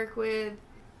to work with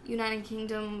United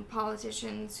Kingdom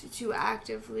politicians to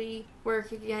actively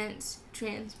work against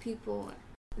trans people.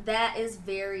 That is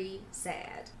very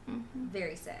sad.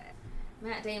 Very sad.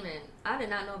 Matt Damon, I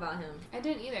did not know about him. I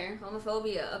didn't either.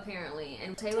 Homophobia, apparently.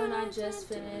 And Taylor and I just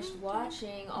finished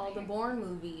watching all the Bourne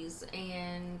movies,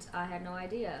 and I had no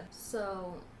idea.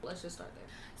 So, let's just start there.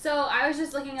 So, I was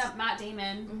just looking up Matt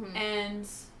Damon, and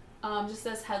just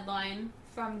this headline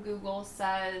from Google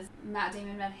says Matt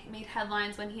Damon made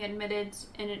headlines when he admitted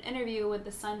in an interview with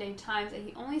the Sunday Times that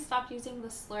he only stopped using the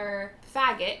slur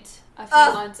faggot a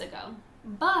few months ago.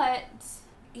 But...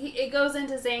 it goes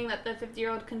into saying that the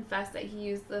 50-year-old confessed that he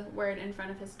used the word in front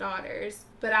of his daughters.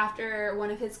 But after one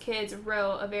of his kids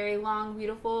wrote a very long,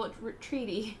 beautiful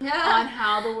treatise on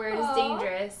how the word is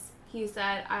dangerous, he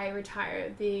said, I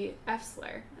retired the F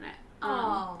slur.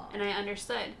 And I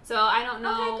understood. So I don't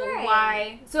know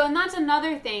why. So, and that's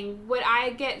another thing. What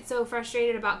I get so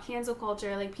frustrated about cancel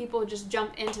culture, like people just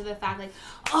jump into the fact like,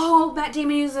 oh, Matt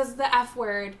Damon uses the F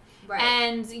word. Right.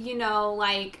 And, you know,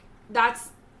 like, that's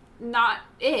not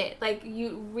it. Like,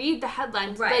 you read the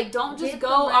headlines. Right. Like, don't just go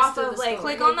off of like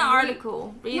click on the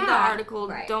article. Read the article.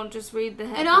 Right. Don't just read the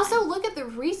headline. And also look at the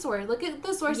resource. Look at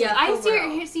the sources. Yeah,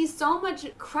 I see so much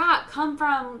crap come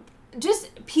from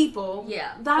just people.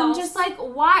 Yeah. That I'm just like,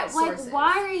 why? Sources. Like,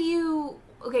 why are you?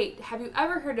 Okay, have you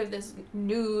ever heard of this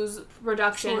news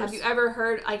production? Have you ever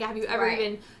heard, like, have you ever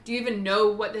even, do you even know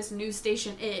what this news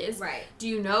station is? Right. Do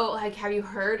you know, like, have you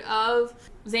heard of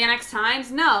Xanax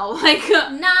Times? No. Like,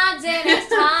 not Xanax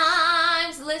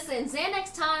Times. Listen,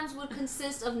 Xanax Times would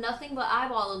consist of nothing but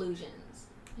eyeball illusions.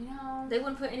 You know? They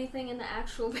wouldn't put anything in the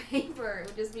actual paper. It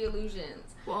would just be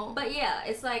illusions. Well. But yeah,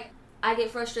 it's like, I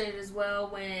get frustrated as well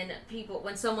when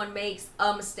someone makes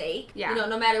a mistake, you know,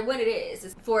 no matter what it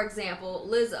is. For example,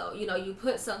 Lizzo, you know, you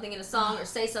put something in a song or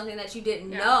say something that you didn't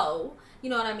know,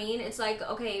 you know what I mean? It's like,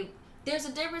 okay, there's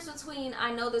a difference between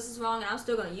I know this is wrong and I'm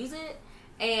still going to use it,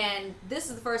 and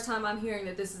this is the first time I'm hearing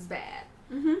that this is bad.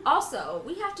 Also,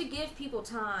 we have to give people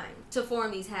time to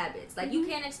form these habits. Like, you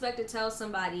can't expect to tell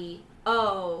somebody,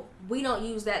 oh, we don't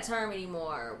use that term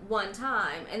anymore one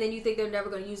time, and then you think they're never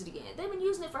going to use it again. They've been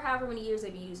using it for however many years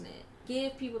they've been using it.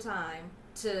 Give people time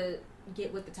to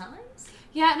get with the times.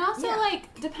 Yeah, and also,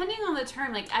 like, depending on the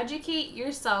term, like, educate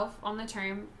yourself on the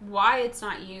term, why it's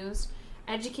not used,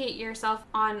 educate yourself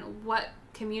on what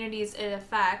communities it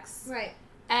affects. Right.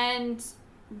 And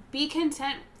be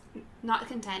content, not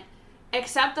content,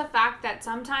 accept the fact that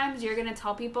sometimes you're going to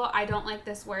tell people, I don't like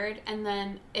this word, and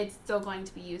then it's still going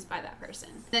to be used by that person.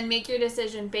 Then make your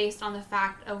decision based on the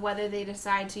fact of whether they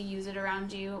decide to use it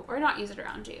around you or not use it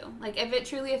around you. Like, if it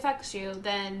truly affects you,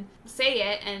 then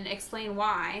say it and explain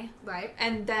why. Right.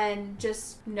 And then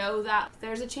just know that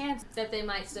there's a chance that they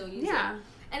might still use it.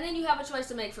 And then you have a choice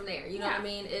to make from there. You know what I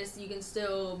mean? You can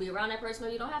still be around that person or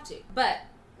you don't have to. But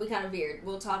we kind of veered.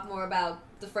 We'll talk more about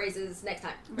the phrases next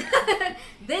time.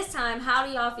 This time, how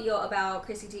do y'all feel about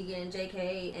Chrissy Teigen,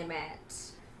 JK, and Matt?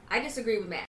 I disagree with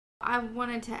Matt. I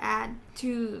wanted to add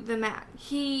to the Matt.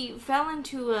 He fell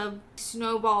into a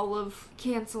snowball of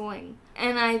canceling.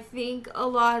 And I think a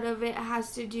lot of it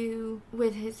has to do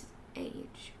with his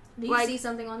age. Do you see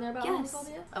something on there about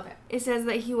homophobia? Okay. It says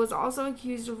that he was also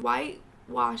accused of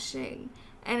whitewashing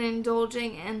and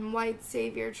indulging in white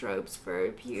savior tropes for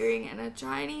appearing in a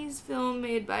Chinese film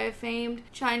made by a famed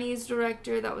Chinese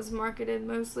director that was marketed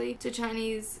mostly to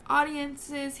Chinese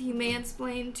audiences. He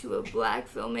mansplained to a black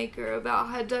filmmaker about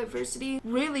how diversity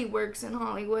really works in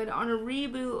Hollywood on a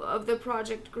reboot of the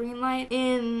Project Greenlight.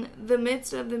 In the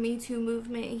midst of the Me Too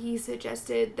movement, he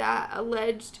suggested that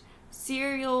alleged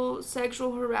serial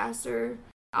sexual harasser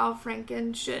Al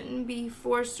Franken shouldn't be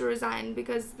forced to resign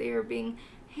because they are being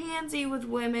handsy with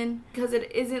women, because it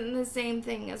isn't the same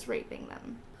thing as raping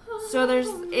them. So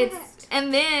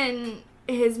and then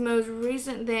his most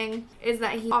recent thing is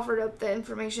that he offered up the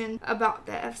information about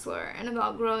the F slur and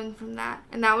about growing from that,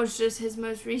 and that was just his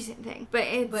most recent thing.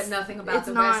 But nothing about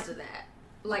the rest of that,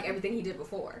 like everything he did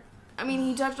before. I mean,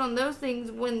 he touched on those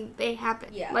things when they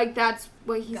happened. Yeah, like that's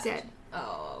what he said.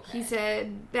 Oh, okay. He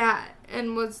said that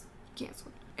and was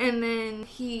canceled, and then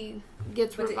he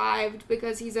gets revived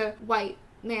because he's a white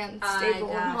man staple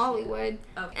in Hollywood.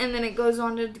 Okay. And then it goes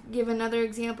on to give another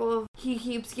example of he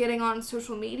keeps getting on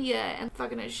social media and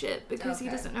fucking his shit because he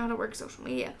doesn't know how to work social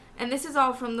media. And this is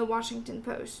all from the Washington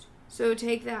Post. So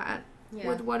take that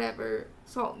with whatever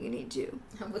salt you need to.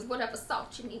 With whatever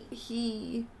salt you need.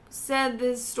 He said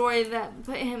this story that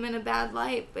put him in a bad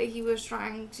light, but he was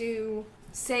trying to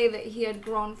say that he had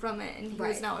grown from it and he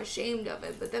was now ashamed of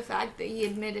it. But the fact that he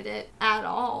admitted it at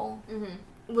all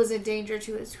was a danger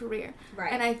to his career.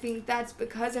 Right. And I think that's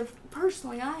because of,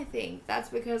 personally I think that's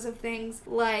because of things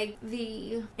like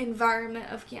the environment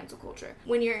of cancel culture.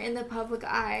 When you're in the public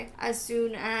eye, as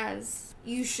soon as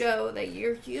you show that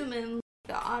you're human,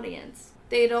 the audience,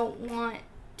 they don't want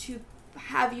to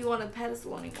have you on a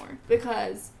pedestal anymore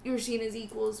because you're seen as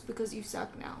equals because you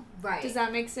suck now. Right. Does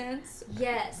that make sense?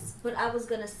 Yes. But I was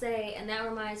gonna say, and that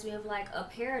reminds me of like a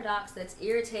paradox that's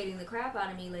irritating the crap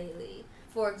out of me lately.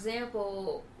 For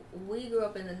example, we grew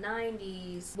up in the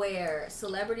 90s where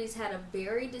celebrities had a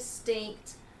very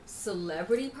distinct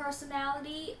celebrity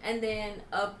personality and then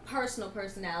a personal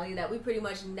personality that we pretty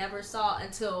much never saw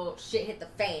until shit hit the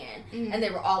fan and they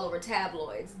were all over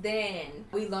tabloids. Then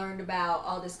we learned about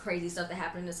all this crazy stuff that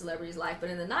happened in the celebrity's life.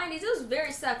 But in the 90s, it was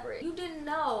very separate. You didn't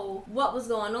know what was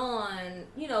going on,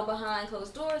 you know, behind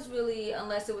closed doors really,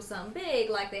 unless it was something big,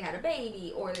 like they had a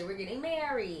baby or they were getting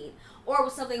married or it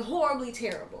was something horribly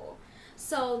terrible.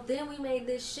 So then we made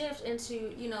this shift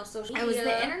into, you know, social media. It was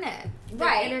the internet.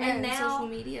 Right. The internet and now social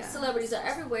media. Celebrities are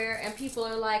everywhere and people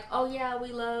are like, oh yeah, we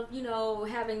love, you know,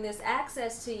 having this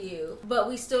access to you, but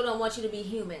we still don't want you to be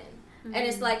human. And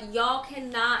it's like, y'all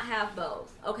cannot have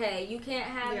both, okay? You can't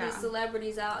have these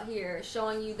celebrities out here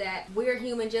showing you that we're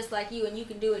human just like you and you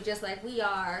can do it just like we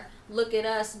are. Look at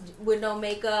us with no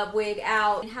makeup, wig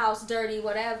out, house dirty,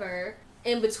 whatever.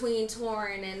 In between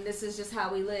touring and this is just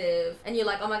how we live, and you're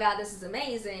like, oh my god, this is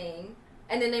amazing,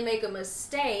 and then they make a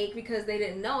mistake because they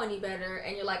didn't know any better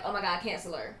and you're like, oh my god,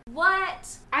 cancel her.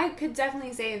 What? I could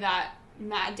definitely say that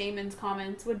Matt Damon's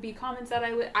comments would be comments that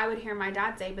I would hear my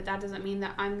dad say, but that doesn't mean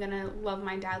that I'm gonna love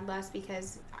my dad less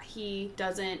because he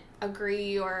doesn't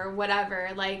agree or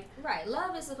whatever. Like, right,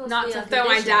 love is supposed not to be to throw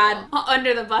my dad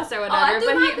under the bus or whatever.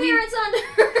 But my parents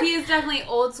under. He is definitely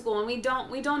old school, and we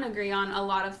don't agree on a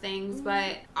lot of things.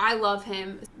 But I love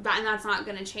him, and that's not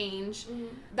gonna change.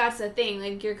 That's the thing.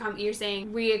 Like you're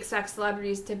saying, we expect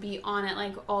celebrities to be on it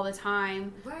like all the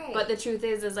time. Right. But the truth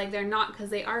is like they're not, because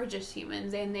they are just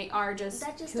humans and they are just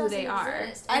who they are.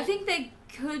 I think they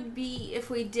could be if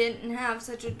we didn't have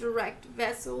such a direct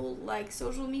vessel like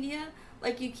social media.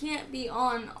 Like, you can't be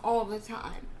on all the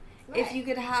time. Right. If you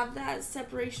could have that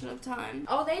separation of time.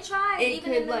 Oh, they tried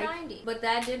even in the 90s. But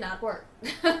that did not work.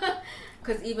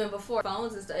 Because even before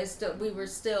phones and stuff, we were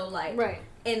still like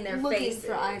in their faces. Looking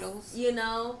for idols. You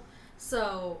know?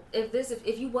 So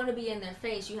if you want to be in their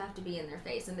face, you have to be in their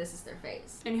face, and this is their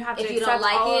face. And you have to if accept you don't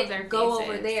like all it, of their go faces,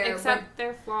 over there. Accept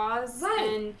their flaws,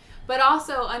 but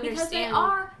also understand because they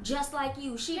are just like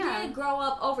you. She did grow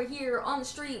up over here on the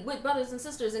street with brothers and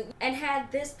sisters, and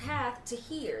had this path to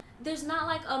here. There's not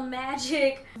like a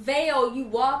magic veil you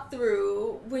walk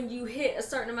through when you hit a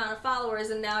certain amount of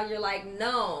followers, and now you're like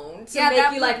known to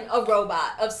make you like a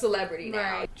robot of celebrity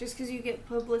now. Right. Just because you get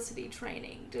publicity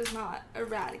training does not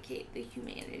eradicate take the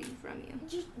humanity from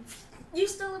you. You're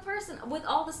still a person with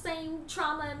all the same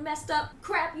trauma and messed up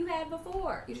crap you had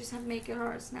before. You just have to make it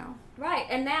ours now. Right,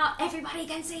 and now everybody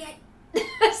can see it.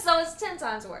 So it's 10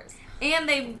 times worse. And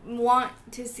they want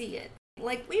to see it.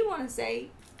 Like, we want to say,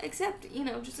 accept,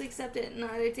 just accept it and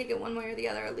either take it one way or the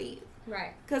other or leave.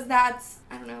 Right. Because that's,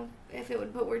 I don't know if it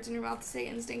would put words in your mouth to say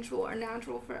instinctual or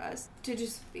natural for us to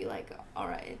just be like,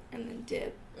 alright, and then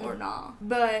dip or nah.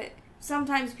 But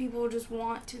sometimes people just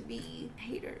want to be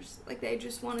haters. Like, they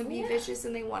just want to be vicious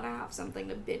and they want to have something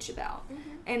to bitch about. Mm-hmm.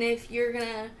 And if you're going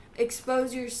to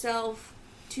expose yourself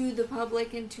to the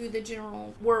public and to the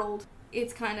general world,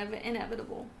 it's kind of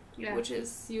inevitable. Yeah. Which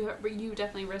is... You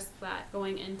definitely risk that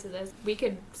going into this. We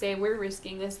could say we're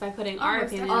risking this by putting our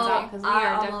opinions out, because we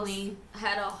are definitely...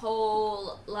 had a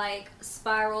whole,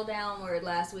 spiral downward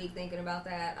last week thinking about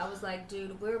that. I was like,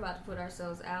 dude, we're about to put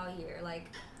ourselves out here. Like,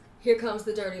 here comes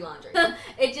the dirty laundry.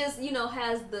 It just,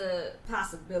 has the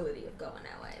possibility of going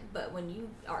that way. But when you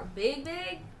are big,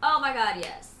 oh my God,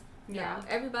 yes. Yeah.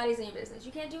 Everybody's in your business.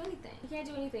 You can't do anything. You can't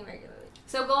do anything regularly.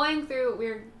 So going through,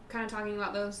 we're kind of talking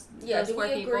about those do four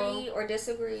we people. agree or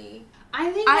disagree?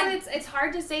 I think that it's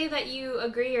hard to say that you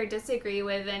agree or disagree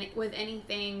with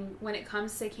anything when it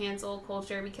comes to cancel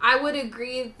culture. Because I would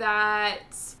agree that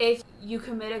if you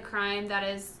commit a crime that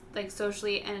is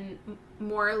socially and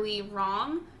morally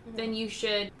wrong, then you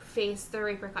should face the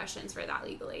repercussions for that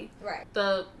legally. Right.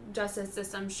 The justice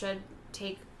system should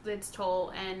take its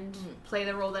toll and play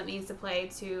the role that needs to play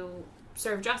to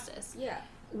serve justice. Yeah.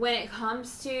 When it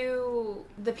comes to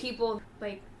the people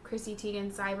like Chrissy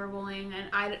Teigen cyberbullying,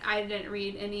 and I didn't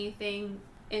read anything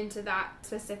into that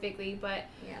specifically, but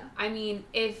yeah. I mean,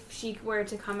 if she were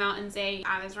to come out and say,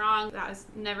 I was wrong, that was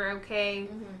never okay,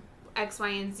 X, Y,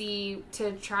 and Z,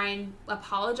 to try and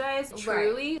apologize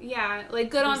truly, yeah,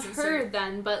 good on her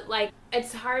then, but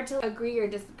it's hard to agree or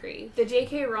disagree. The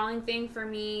JK Rowling thing for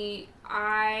me,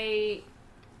 I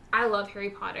love Harry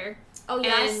Potter. Oh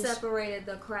yeah, I separated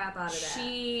the crap out of that.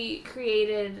 She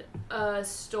created a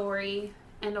story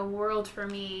and a world for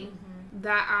me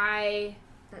that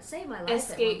saved my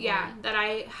life. That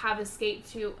I have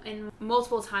escaped to, and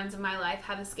multiple times in my life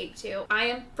have escaped to. I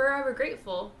am forever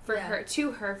grateful for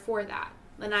her for that.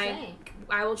 And I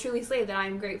will truly say that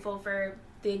I'm grateful for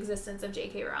the existence of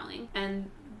JK Rowling and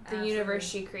the universe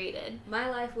she created. My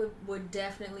life would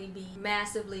definitely be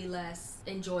massively less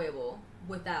enjoyable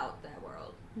without that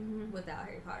world. Without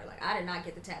Harry Potter. I did not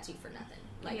get the tattoo for nothing.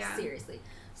 Seriously.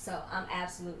 So I'm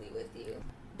absolutely with you.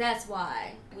 That's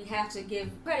why we have to give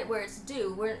credit where it's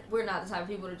due. We're not the type of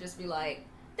people to just be like,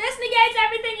 this negates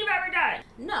everything you've ever done.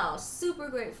 No, super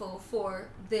grateful for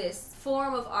this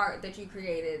form of art that you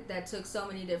created that took so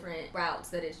many different routes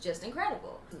that it's just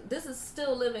incredible. This is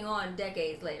still living on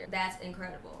decades later. That's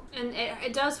incredible. And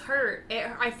it does hurt.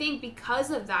 I think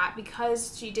because of that,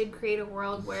 because she did create a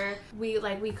world where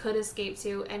we could escape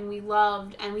to, and we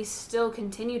loved, and we still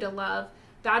continue to love,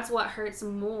 that's what hurts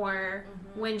more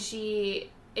when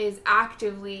she is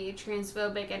actively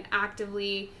transphobic and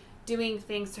actively doing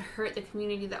things to hurt the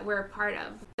community that we're a part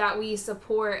of, that we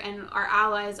support and are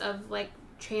allies of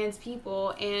trans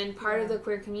people and part of the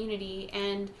queer community.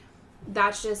 And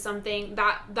that's just something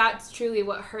that's truly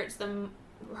what hurts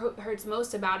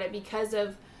most about it, because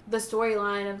of the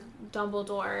storyline of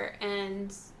Dumbledore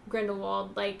and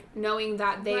Grindelwald, knowing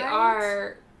that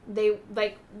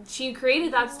she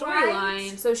created that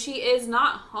storyline, so she is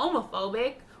not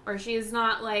homophobic, or she is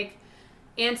not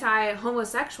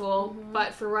anti-homosexual,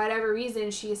 but for whatever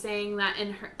reason she's saying that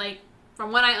in her,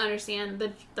 from what I understand,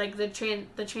 the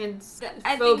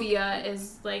transphobia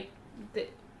is I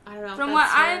don't know. From what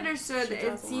I understood,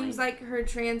 it seems like her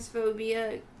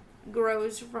transphobia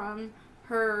grows from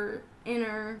her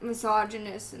inner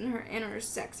misogynist and her inner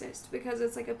sexist, because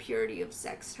it's a purity of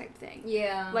sex type thing.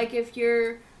 Yeah. If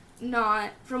you're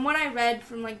not, from what I read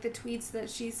from the tweets that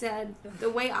she said, the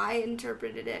way I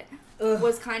interpreted it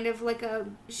was kind of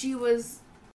she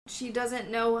doesn't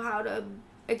know how to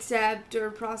accept or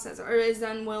process, or is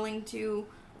unwilling to.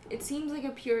 It seems like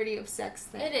a purity of sex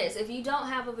thing. It is. If you don't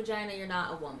have a vagina, you're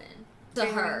not a woman to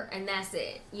her, and that's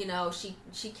it.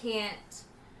 She can't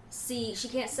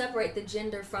separate the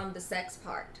gender from the sex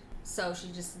part. So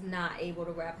she's just not able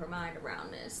to wrap her mind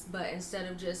around this. But instead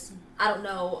of just,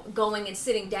 going and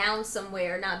sitting down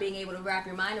somewhere, not being able to wrap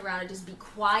your mind around it, just be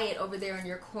quiet over there in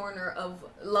your corner of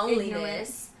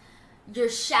loneliness, you're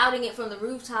shouting it from the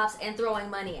rooftops and throwing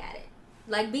money at it.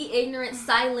 Be ignorant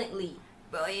silently.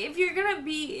 But if you're gonna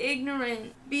be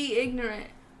ignorant, be ignorant.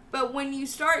 But when you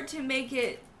start to make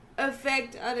it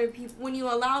affect other people, when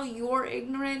you allow your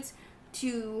ignorance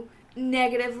to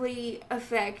negatively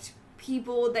affect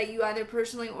people that you either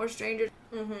personally or strangers,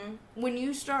 when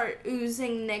you start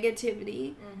oozing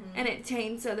negativity and it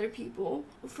taints other people,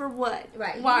 for what?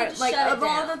 Right. Why? Like, of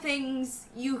all down. the things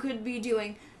you could be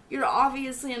doing, you're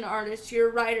obviously an artist, you're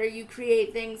a writer, you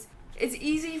create things. It's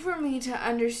easy for me to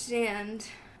understand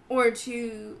or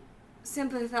to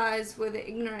sympathize with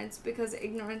ignorance, because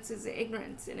ignorance is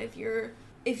ignorance, and if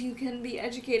you can be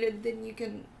educated, then you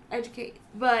can educate.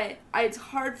 But it's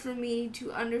hard for me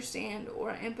to understand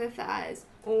or empathize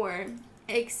or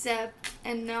accept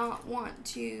and not want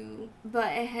to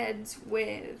butt heads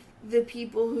with the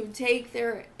people who take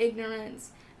their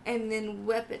ignorance and then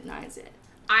weaponize it.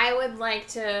 I would like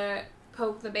to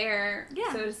poke the bear,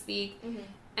 so to speak,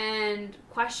 and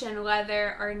question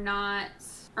whether or not,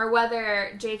 or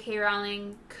whether JK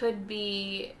Rowling could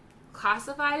be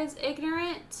classified as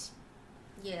ignorant.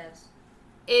 Yes.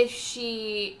 If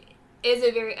she is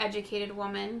a very educated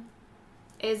woman,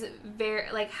 is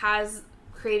very, like, has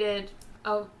created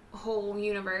a whole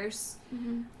universe,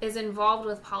 is involved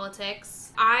with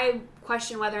politics, I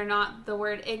question whether or not the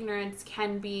word ignorance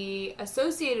can be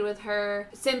associated with her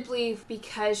simply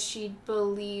because she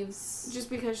believes Just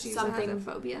because she's something has a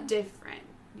phobia? Different.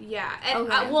 Yeah. And,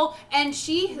 Okay. and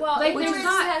she, Well, like, ignorance there's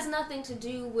not... has nothing to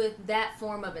do with that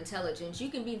form of intelligence. You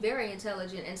can be very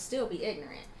intelligent and still be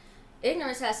ignorant.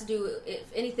 Ignorance has to do,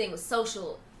 if anything, with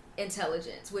social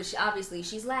intelligence, which obviously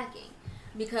she's lacking.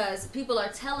 Because people are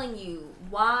telling you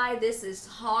why this is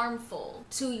harmful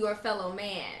to your fellow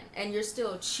man, and you're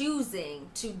still choosing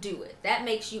to do it. That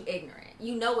makes you ignorant.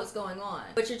 You know what's going on,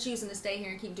 but you're choosing to stay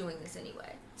here and keep doing this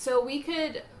anyway. So we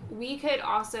could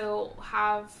also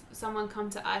have someone come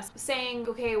to us saying,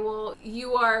 okay, well,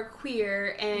 you are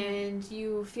queer and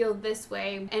you feel this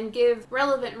way, and give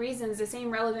relevant reasons, the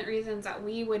same relevant reasons that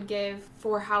we would give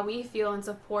for how we feel and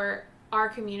support our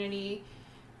community.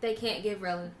 They can't give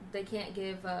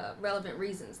relevant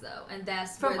reasons, though, and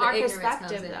that's from where the our ignorance perspective,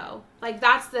 comes in. though. Like,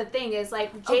 that's the thing, is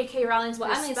like JK Rowling's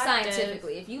perspective. I mean,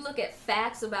 scientifically, if you look at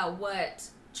facts about what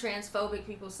transphobic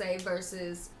people say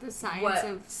versus the science what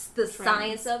of the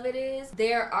science of it is,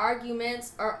 their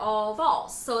arguments are all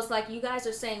false. So it's like you guys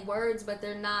are saying words, but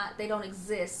they don't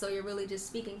exist. So you're really just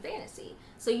speaking fantasy.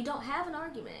 So you don't have an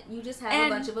argument. You just have a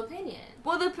bunch of opinion.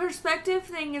 Well, the perspective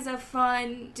thing is a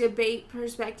fun debate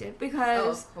perspective,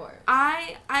 because of course.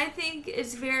 I think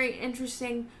it's very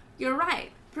interesting. You're right.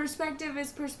 Perspective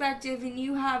is perspective, and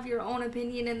you have your own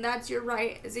opinion, and that's your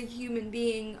right as a human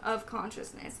being of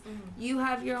consciousness. You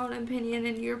have your own opinion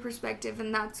and your perspective,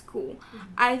 and that's cool.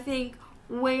 I think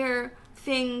where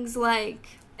things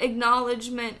like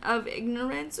acknowledgement of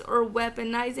ignorance or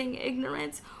weaponizing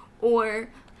ignorance or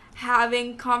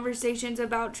having conversations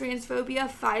about transphobia,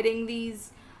 fighting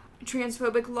these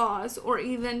transphobic laws, or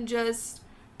even just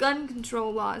gun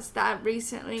control laws that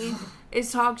recently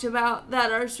is talked about,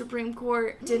 that our Supreme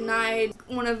Court denied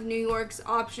one of New York's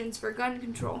options for gun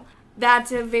control.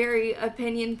 That's a very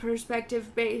opinion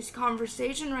perspective based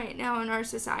conversation right now in our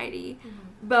society.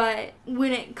 But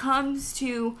when it comes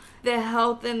to the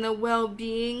health and the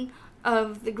well-being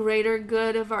of the greater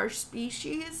good of our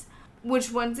species,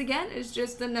 which once again is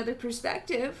just another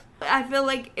perspective, I feel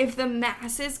like if the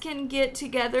masses can get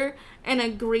together and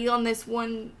agree on this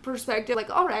one perspective,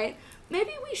 like, all right,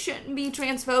 maybe we shouldn't be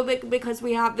transphobic because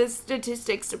we have the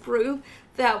statistics to prove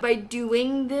that by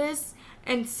doing this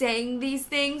and saying these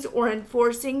things or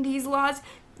enforcing these laws,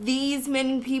 these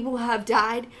many people have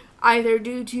died either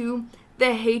due to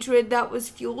the hatred that was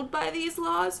fueled by these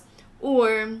laws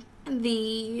or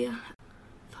the...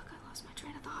 I lost my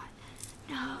train of thought.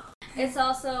 No. It's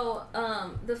also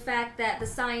the fact that the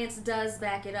science does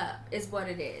back it up is what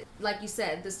it is. Like you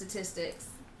said, the statistics,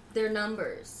 they're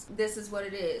numbers. This is what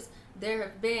it is. There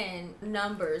have been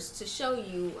numbers to show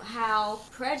you how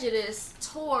prejudice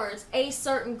towards a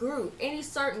certain group, any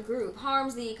certain group,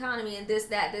 harms the economy in this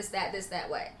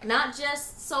way. Not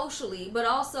just socially, but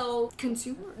also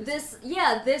consumers. This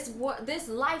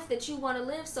life that you want to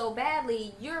live so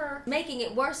badly, you're making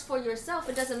it worse for yourself.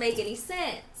 It doesn't make any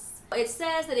sense. It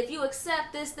says that if you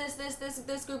accept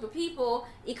this group of people,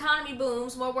 economy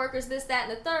booms, more workers, this, that,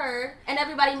 and the third, and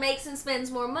everybody makes and spends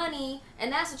more money,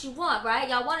 and that's what you want, right?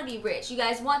 Y'all want to be rich. You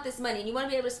guys want this money, and you want to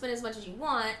be able to spend as much as you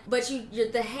want, but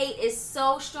the hate is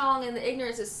so strong and the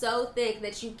ignorance is so thick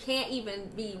that you can't even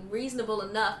be reasonable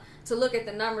enough to look at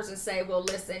the numbers and say, well,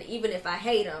 listen, even if I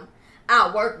hate them,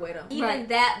 I'll work with them. Even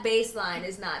that baseline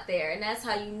is not there, and that's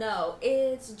how you know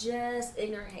it's just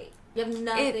ignorant hate. You have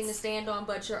nothing to stand on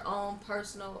but your own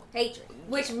personal hatred,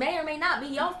 which may or may not be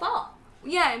your fault.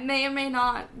 Yeah, it may or may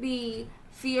not be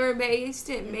fear-based,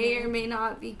 it may or may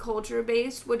not be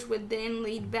culture-based, which would then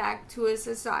lead back to a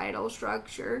societal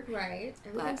structure. Right.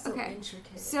 Everything's so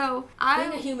intricate. So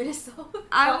being a human is so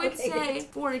I would say,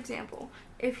 for example,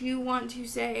 if you want to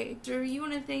say, sure, you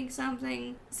want to think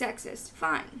something sexist,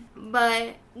 fine.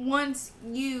 But once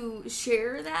you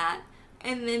share that,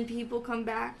 and then people come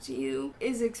back to you,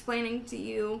 is explaining to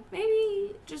you,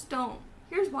 maybe just don't.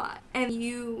 Here's why. And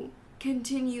you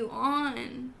continue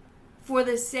on for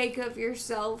the sake of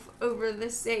yourself over the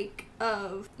sake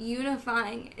of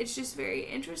unifying. It's just very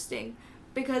interesting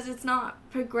because it's not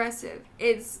progressive.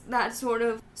 It's that sort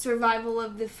of survival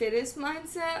of the fittest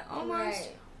mindset almost.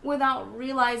 Right. Without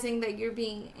realizing that you're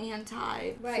being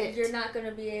anti-fit. Right, you're not going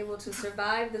to be able to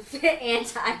survive the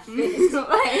anti-fit.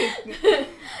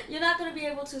 You're not going to be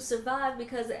able to survive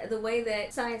because the way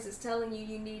that science is telling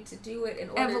you need to do it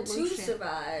in order to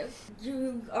survive,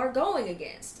 you are going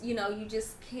against. You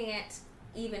just can't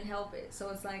even help it.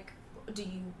 So it's like, do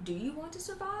you want to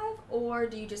survive, or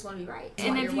do you just want to be right?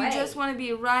 And if you just want to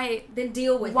be right, then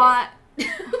deal with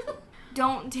it.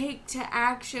 Don't take to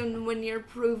action when you're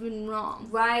proven wrong.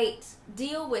 Right.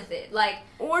 Deal with it.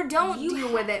 Or don't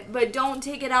deal with it, but don't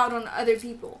take it out on other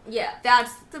people. Yeah.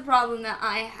 That's the problem that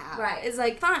I have. Right. It's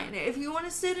fine, if you want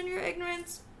to sit in your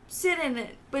ignorance, sit in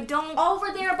it. But don't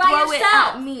over there by throw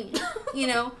yourself. it at me.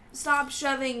 Stop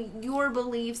shoving your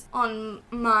beliefs on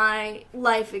my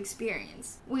life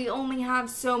experience. We only have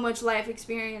so much life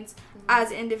experience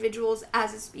as individuals,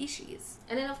 as a species.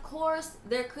 And then, of course,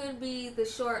 there could be the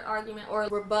short argument or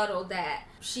rebuttal that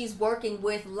she's working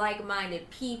with like-minded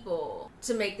people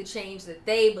to make the change that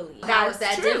they believe. How is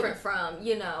that different from,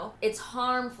 it's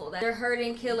harmful, that they're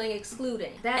hurting, killing,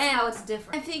 excluding. That's how it's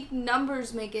different. I think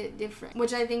numbers make it different,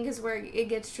 which I think is where it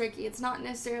gets tricky. It's not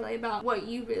necessarily about what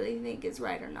you really think is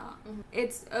right or not. Mm-hmm.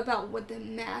 It's about what the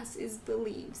masses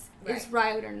believes is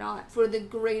right or not for the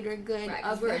greater good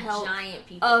of the health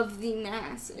of the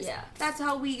masses. Yeah. That's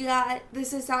how we got the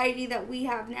society that we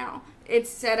have now. It's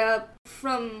set up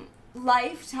from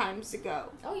lifetimes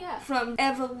ago. Oh, yeah. From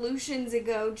evolutions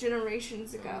ago,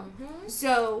 generations ago. Mm-hmm.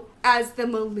 So, as the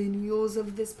millennials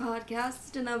of this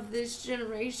podcast and of this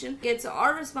generation, it's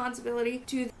our responsibility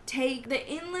to take the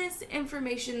endless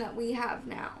information that we have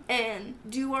now and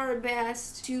do our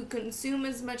best to consume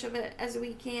as much of it as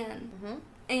we can. Mm-hmm.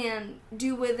 And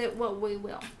do with it what we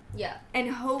will. Yeah. And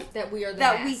hope that we are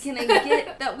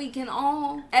we can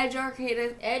all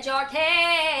educate.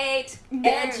 Educate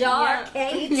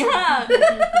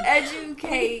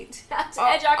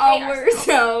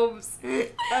ourselves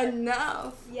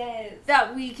enough. Yes.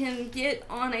 That we can get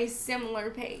on a similar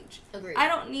page. Agreed. I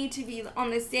don't need to be on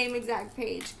the same exact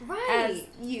page as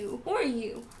you or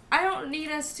you. I don't need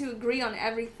us to agree on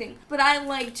everything, but I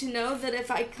like to know that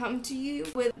if I come to you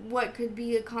with what could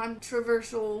be a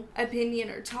controversial opinion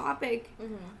or topic,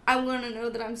 I want to know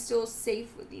that I'm still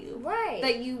safe with you. Right.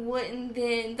 That you wouldn't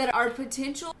then, that our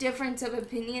potential difference of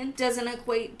opinion doesn't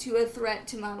equate to a threat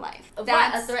to my life.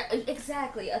 That's a threat.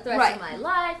 Exactly. A threat to my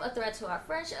life, a threat to our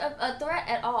friendship, a threat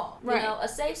at all. Right. A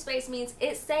safe space means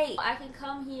it's safe. I can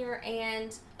come here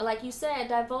and, like you said,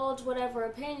 divulge whatever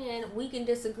opinion. We can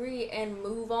disagree and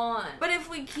move on. But if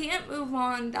we can't move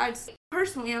on,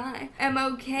 personally, I am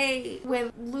okay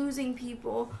with losing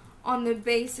people on the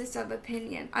basis of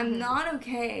opinion. I'm not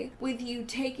okay with you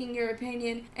taking your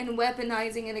opinion and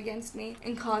weaponizing it against me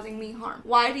and causing me harm.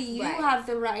 Why do you have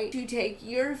the right to take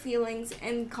your feelings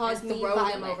and cause me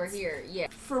violence? Them over here, yeah.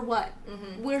 For what?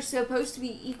 We're supposed to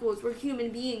be equals. We're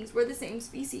human beings. We're the same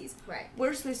species. Right.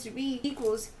 We're supposed to be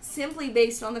equals simply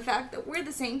based on the fact that we're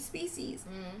the same species.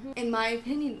 In my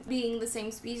opinion, being the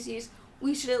same species,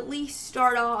 we should at least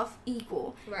start off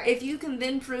equal. Right. If you can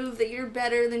then prove that you're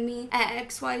better than me at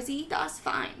XYZ, that's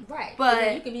fine. Right.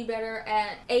 But you can be better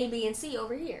at A, B, and C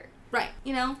over here. Right.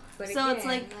 But so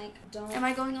again, it's don't. Am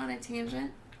I going on a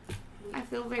tangent? I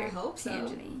feel very So.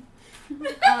 tangent-y.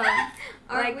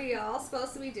 Are we all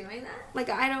supposed to be doing that?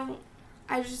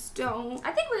 I just don't.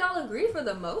 I think we all agree for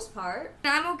the most part.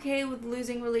 I'm okay with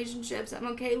losing relationships. I'm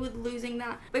okay with losing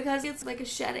that because it's like a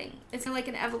shedding. It's like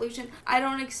an evolution. I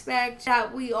don't expect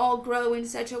that we all grow in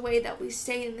such a way that we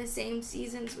stay in the same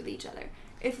seasons with each other.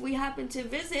 If we happen to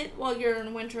visit while you're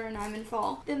in winter and I'm in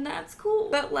fall, then that's cool.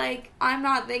 But, I'm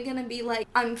not then gonna be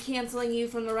I'm canceling you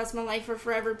from the rest of my life for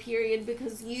forever, period,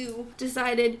 because you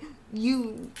decided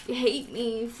you hate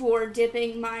me for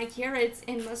dipping my carrots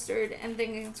in mustard and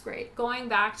thinking it's great. Going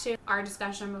back to our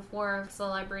discussion before of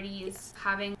celebrities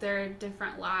having their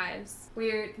different lives,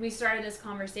 we started this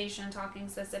conversation talking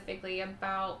specifically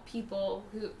about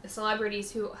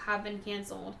celebrities who have been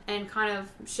canceled, and kind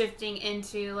of shifting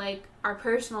into like our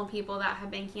personal people that have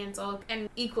been canceled and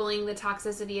equaling the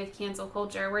toxicity of cancel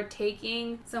culture. We're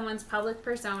taking someone's public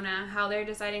persona, how they're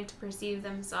deciding to perceive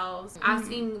themselves,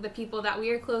 asking the people that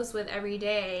we are close with every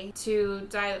day to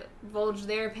divulge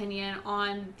their opinion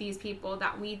on these people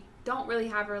that we don't really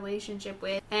have a relationship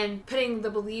with, and putting the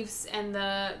beliefs and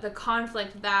the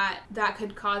conflict that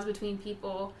could cause between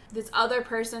people, this other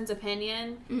person's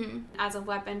opinion, as a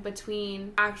weapon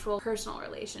between actual personal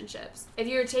relationships. If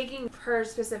you're taking her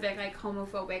specific like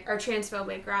homophobic or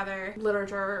transphobic rather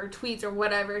literature or tweets or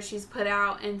whatever she's put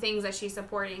out and things that she's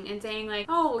supporting, and saying like,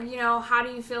 oh, you know, how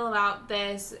do you feel about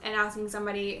this, and asking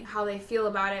somebody how they feel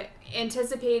about it,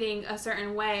 anticipating a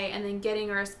certain way and then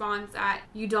getting a response that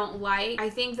you don't like, I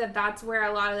think that's where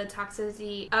a lot of the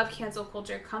toxicity of cancel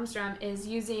culture comes from, is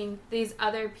using these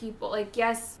other people. Like,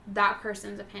 yes, that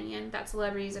person's opinion, that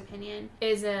celebrity's opinion,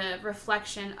 is a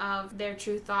reflection of their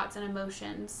true thoughts and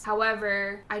emotions.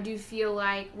 However, I do feel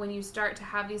like when you start to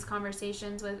have these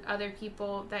conversations with other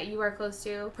people that you are close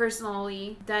to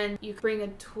personally, then you bring a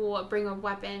tool, bring a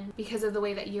weapon because of the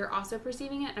way that you're also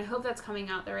perceiving it. I hope that's coming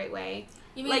out the right way.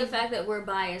 You mean like, the fact that we're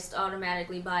biased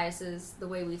automatically biases the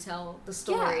way we tell the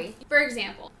story? Yeah. For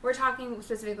example, we're talking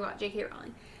specifically about JK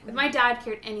Rowling. If my dad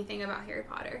cared anything about Harry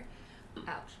Potter,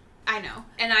 ouch. I know.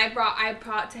 And I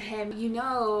brought to him, you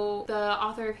know, the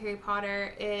author of Harry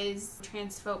Potter is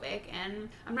transphobic, and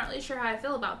I'm not really sure how I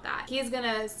feel about that. He's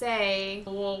gonna say,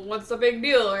 well, what's the big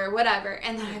deal, or whatever.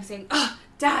 And then I'm saying, oh,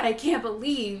 Dad, I can't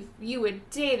believe you would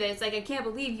say this. Like, I can't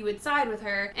believe you would side with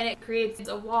her. And it creates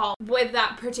a wall with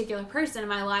that particular person in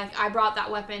my life. I brought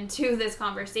that weapon to this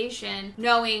conversation,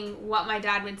 knowing what my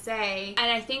dad would say.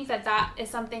 And I think that is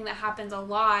something that happens a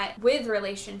lot with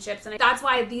relationships. And that's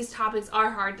why these topics are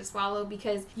hard to swallow,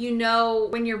 because you know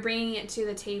when you're bringing it to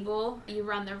the table, you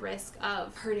run the risk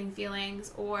of hurting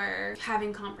feelings or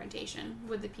having confrontation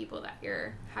with the people that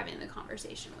you're having the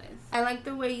conversation with. I like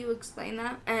the way you explain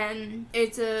that, and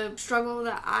it's a struggle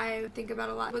that I think about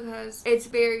a lot, because it's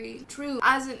very true.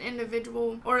 As an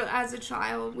individual or as a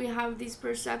child, we have these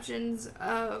perceptions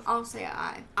of, I'll say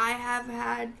I have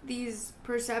had these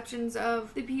perceptions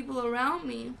of the people around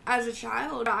me. As a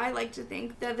child, I like to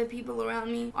think that the people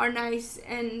around me are nice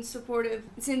and supportive.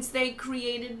 Since they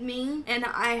created me and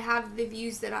I have the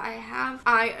views that I have,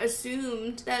 I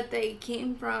assumed that they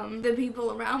came from the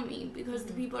people around me, because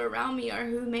the people around me are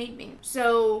who made me.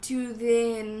 So to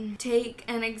then take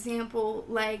an example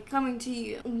like coming to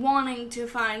you, wanting to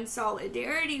find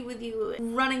solidarity with you,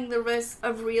 running the risk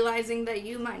of realizing that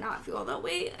you might not feel that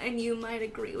way and you might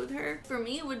agree with her, for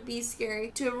me it would be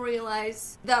scary to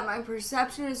realize that my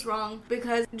perception is wrong.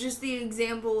 Because just the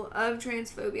example of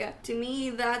transphobia, to me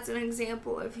that's an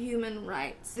example of human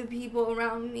rights. The people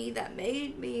around me that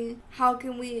made me, how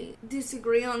can we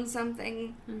disagree on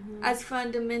something as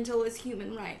fundamental as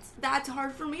human rights? That's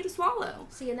hard for me to swallow.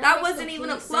 See, that wasn't even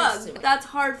a plug. That's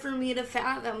hard for me to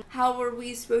fathom. How were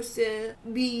we supposed to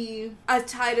be as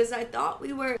tight as I thought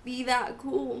we were, be that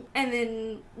cool, and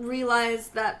then realize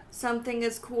that something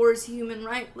as core as human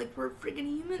right? Like, we're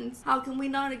freaking humans. How can we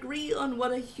not agree on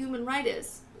what a human right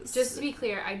is? Just to be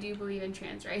clear, I do believe in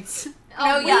trans rights.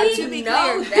 Oh, yeah, to be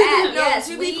clear. That. No, yes,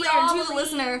 to be clear to the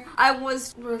listener, I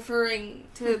was referring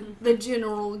to the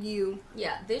general you.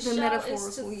 Yeah, this the show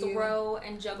is to you. Throw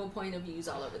and juggle point of views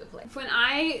all over the place. When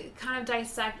I kind of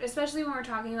dissect, especially when we're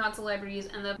talking about celebrities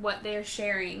and what they're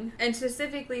sharing, and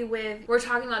specifically we're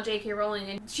talking about JK Rowling,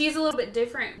 and she's a little bit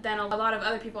different than a lot of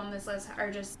other people on this list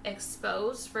are just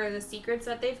exposed for the secrets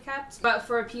that they've kept. But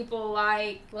for people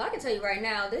like... Well, I can tell you right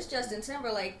now, this Justin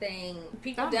Timberlake thing,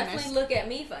 people definitely look at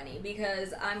me funny,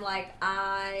 because I'm like,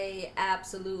 I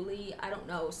absolutely, I don't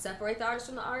know, separate the artist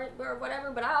from the art or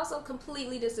whatever, but I also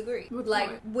completely disagree.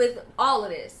 With all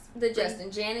of this. The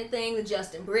Justin Janet thing, the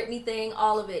Justin Brittany thing,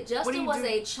 all of it. Justin was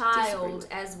a child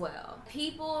as well.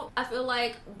 People, I feel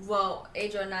like, well,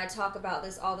 Adra and I talk about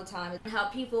this all the time, how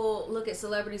people look at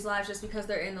celebrities' lives just because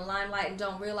they're in the limelight and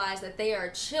don't realize that they are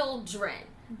children.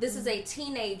 This is a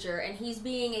teenager, and he's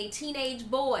being a teenage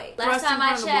boy. Last time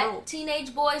I checked,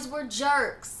 teenage boys were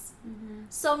jerks.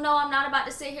 So no, I'm not about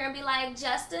to sit here and be like,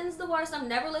 Justin's the worst, I'm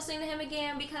never listening to him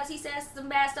again because he says some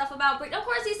bad stuff about Brittany. Of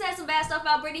course he said some bad stuff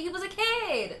about Brittany. He was a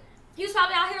kid. He was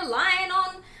probably out here lying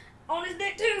on his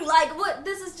dick too. Like, what?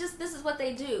 This is what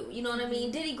they do. You know what I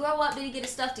mean? Did he grow up? Did he get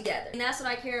his stuff together? And that's what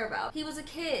I care about. He was a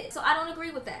kid, so I don't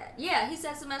agree with that. Yeah, he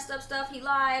said some messed up stuff. He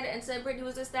lied and said Brittany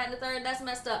was this, that, and the third. That's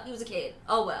messed up. He was a kid.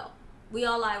 Oh well. We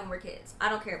all lie when we're kids. I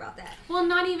don't care about that. Well,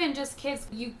 not even just kids.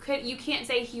 You can't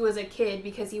say he was a kid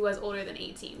because he was older than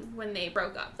 18 when they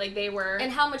broke up. Like, they were. And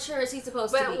how mature is he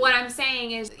supposed to be? But what I'm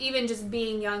saying is, even just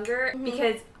being younger,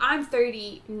 because I'm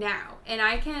 30 now, and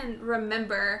I can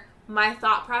remember my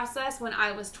thought process when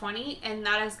I was 20, and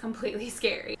that is completely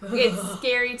scary. It's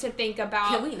scary to think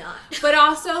about. Can we not? But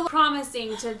also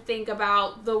promising to think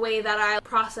about the way that I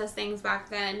processed things back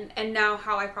then, and now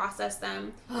how I process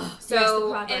them.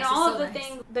 So, yes, and all of the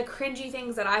things, the cringy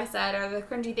things that I said, or the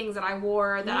cringy things that I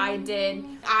wore, that I did,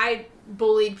 I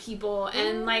bullied people,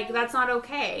 and like, that's not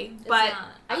okay. But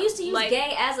I used to use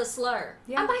gay as a slur.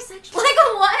 Yeah. I'm bisexual. Like,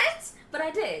 what? But I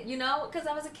did, you know, because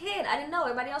I was a kid. I didn't know.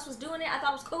 Everybody else was doing it. I thought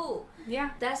it was cool.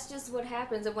 Yeah. That's just what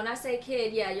happens. And when I say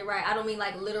kid, yeah, you're right. I don't mean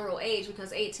like literal age,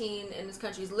 because 18 in this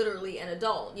country is literally an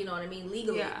adult. You know what I mean?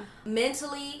 Legally. Yeah.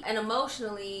 Mentally and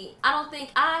emotionally,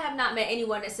 I have not met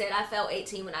anyone that said I felt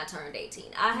 18 when I turned 18.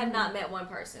 I have not met one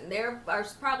person. There are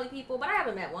probably people, but I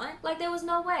haven't met one. Like, there was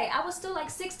no way. I was still like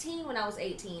 16 when I was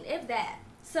 18, if that.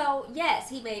 So, yes,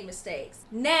 he made mistakes.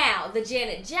 Now, the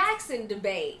Janet Jackson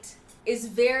debate is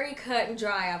very cut and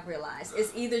dry, I've realized.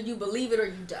 It's either you believe it or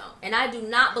you don't. And I do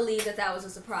not believe that was a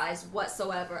surprise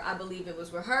whatsoever. I believe it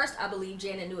was rehearsed. I believe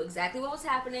Janet knew exactly what was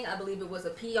happening. I believe it was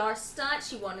a PR stunt.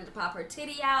 She wanted to pop her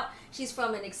titty out. She's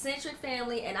from an eccentric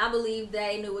family, and I believe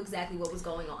they knew exactly what was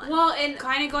going on. Well, and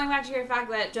kind of going back to your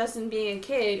fact that Justin being a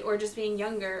kid or just being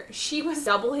younger, she was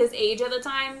double his age at the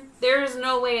time. There's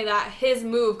no way that his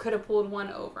move could have pulled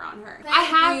one over on her.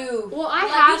 Thank you. Well,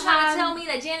 you trying to tell me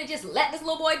that Janet just let this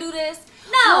little boy do this?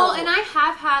 No. Well, and I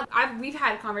have had, we've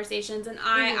had conversations, and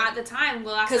at the time,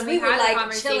 last time we had the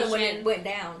conversation, chilling when it went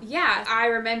down. Yeah, I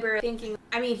remember thinking,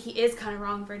 I mean, he is kind of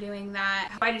wrong for doing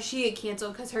that. Why did she get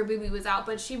canceled? Because her boobie was out,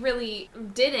 but she really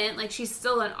didn't. Like, she's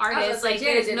still an artist. Like,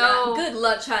 Janet there's no good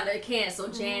luck trying to cancel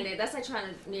Janet. That's like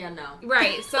trying to, no.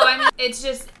 Right. So I mean, it's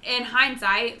just in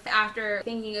hindsight, after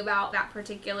thinking about that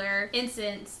particular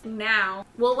instance now.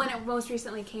 Well, when it most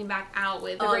recently came back out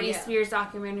with the Britney Spears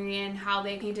documentary and how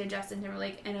they painted Justin Timberlake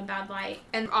in a bad light,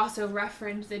 and also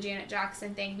referenced the Janet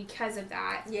Jackson thing because of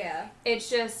that. Yeah.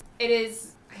 It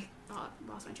is. I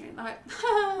lost my train of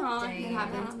thought. Dang, it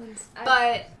happens.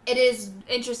 But it is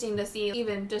interesting to see,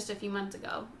 even just a few months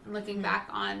ago, looking back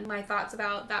on my thoughts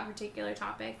about that particular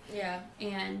topic. Yeah.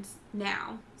 And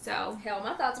now. So. Hell,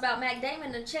 my thoughts about Mac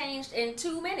Damon have changed in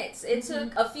 2 minutes. It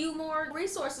took a few more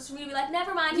resources for me to be like,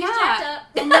 never mind, he's jacked up.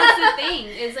 And that's the thing,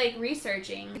 is like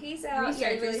researching. He's out.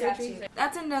 Yeah, you really have to.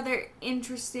 That's another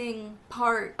interesting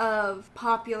part of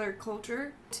popular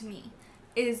culture to me,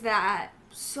 is that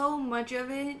so much of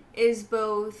it is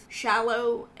both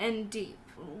shallow and deep.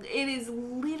 It is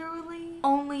literally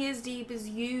only as deep as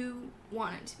you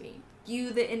want it to be.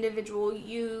 You, the individual,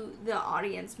 you, the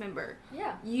audience member.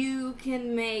 Yeah. You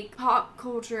can make pop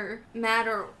culture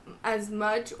matter as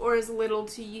much or as little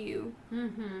to you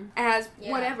as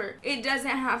whatever. It doesn't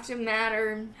have to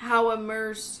matter how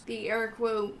immersed the air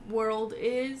quote world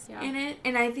is in it.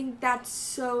 And I think that's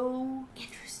so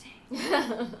interesting.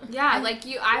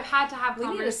 I've had to have conversations. We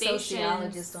need a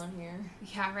sociologist on here.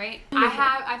 Yeah, right? I've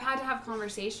had to have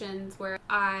conversations where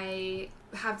I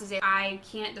have to say, I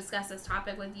can't discuss this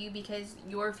topic with you because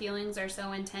your feelings are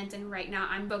so intense, and right now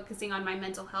I'm focusing on my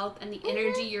mental health, and the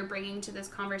energy you're bringing to this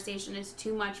conversation is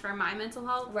too much for my mental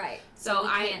health. Right. So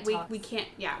we can't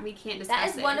discuss That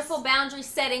is this. Wonderful boundary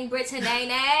setting,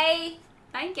 Brittany.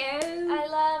 Thank you. I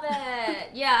love it.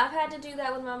 Yeah, I've had to do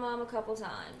that with my mom a couple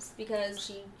times because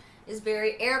she is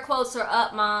very, air quotes are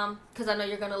up, Mom, because I know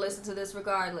you're going to listen to this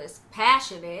regardless,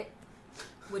 passionate,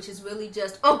 which is really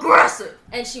just aggressive,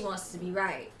 and she wants to be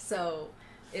right. So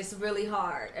it's really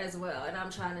hard as well, and I'm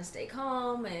trying to stay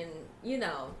calm and,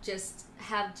 just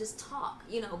talk,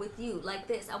 with you like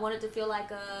this. I want it to feel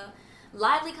like a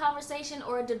lively conversation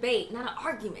or a debate, not an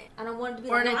argument. I don't want it to be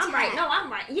or like, no, I'm right. No,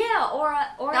 I'm right. Yeah,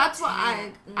 or that's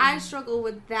why I struggle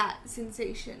with that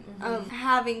sensation of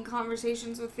having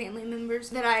conversations with family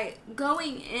members that I,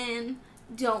 going in,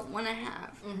 don't want to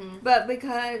have. But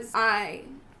because I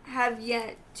have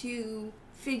yet to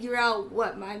figure out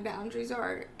what my boundaries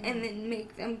are and then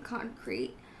make them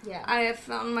concrete, Yeah. I have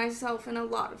found myself in a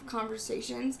lot of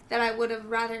conversations that I would have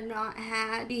rather not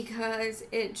had because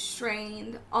it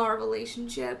strained our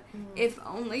relationship, if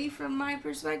only from my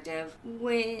perspective,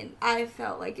 when I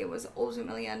felt like it was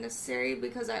ultimately unnecessary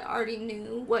because I already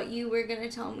knew what you were going to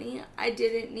tell me. I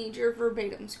didn't need your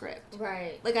verbatim script.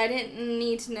 Right. Like, I didn't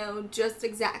need to know just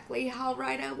exactly how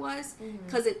right I was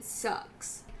because it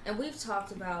sucks. And we've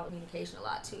talked about communication a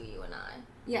lot too, you and I.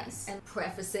 Yes. And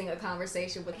prefacing a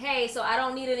conversation with, hey, so I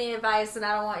don't need any advice and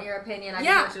I don't want your opinion. I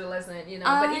just want you to listen, you know.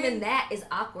 But even that is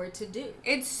awkward to do.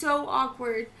 It's so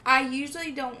awkward. I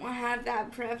usually don't have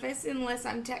that preface unless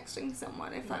I'm texting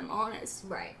someone, if I'm honest.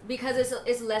 Right. Because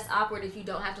it's less awkward if you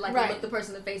don't have to, like, look the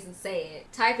person in the face and say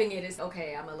it. Typing it is,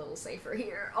 okay, I'm a little safer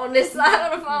here on this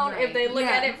side of the phone if they look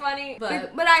at it funny.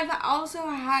 But I've also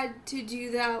had to do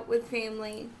that with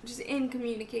family, just in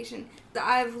communication.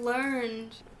 I've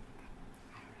learned...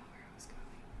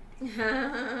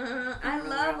 I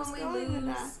love when we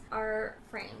lose our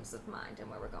frames of mind and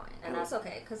where we're going. And that's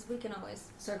okay, because we can always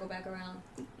circle back around.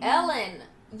 Ellen!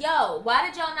 Yo, why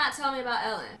did y'all not tell me about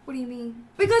Ellen? What do you mean?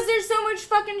 Because there's so much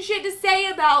fucking shit to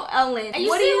say about Ellen. And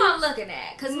you see what I'm looking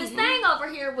at? Because Miss Thang over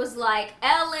here was like,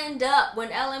 Ellen'd up when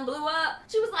Ellen blew up.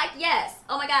 She was like, yes.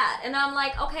 Oh my God. And I'm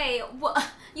like, okay, well,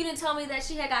 you didn't tell me that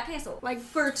she had got canceled. Like,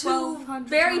 for 2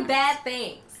 very times. bad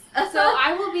things. So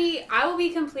I will be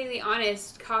completely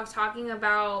honest. Talking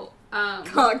about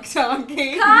cock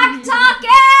talking. Cock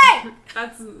talking.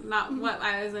 That's not what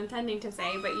I was intending to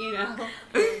say, but you know.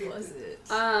 What was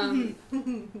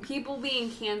it? People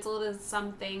being canceled is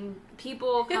something.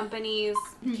 People, companies,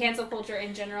 cancel culture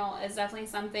in general is definitely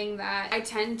something that I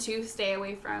tend to stay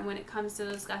away from when it comes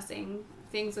to discussing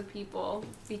things with people,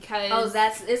 because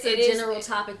it's a general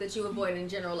topic that you avoid in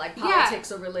general, like politics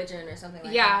or religion or something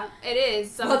like that. Yeah, it is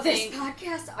something. But this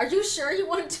podcast, are you sure you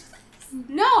want to do this?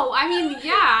 No, I mean,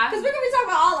 yeah. Because we're going to be talking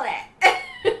about all of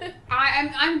that.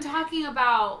 I'm talking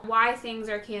about why things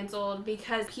are canceled,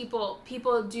 because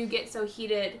people do get so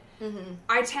heated.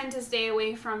 I tend to stay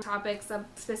away from topics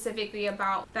specifically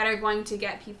about that are going to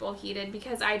get people heated,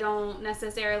 because I don't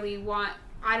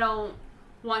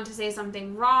want to say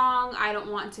something wrong. I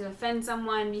don't want to offend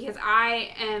someone, because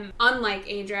I am unlike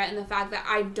Adra in the fact that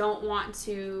I don't want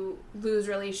to lose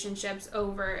relationships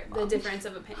over the difference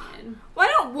of opinion. Well,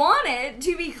 I don't want it,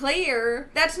 to be clear.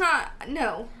 That's not...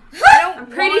 No. I'm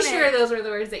pretty sure those were the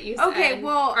words that you said. Okay,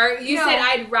 well... Or you said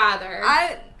I'd rather.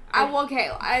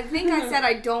 Okay, I think I said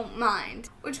I don't mind.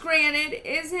 Which, granted,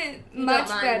 isn't much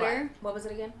better. What was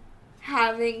it again?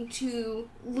 Having to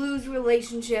lose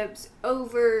relationships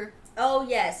over... Oh,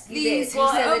 yes, you did. You said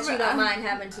that you don't mind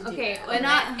having to do that. Okay,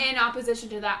 and in opposition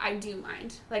to that, I do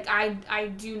mind. Like,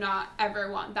 I do not ever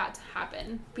want that to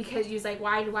happen. Because you're like,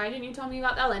 why didn't you tell me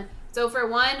about Ellen? So, for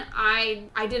one, I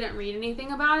didn't read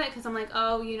anything about it, because I'm like,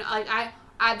 oh, you know, like,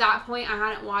 at that point, I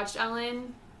hadn't watched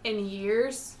Ellen in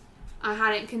years. I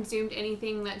hadn't consumed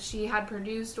anything that she had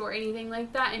produced or anything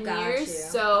like that in years.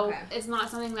 So it's not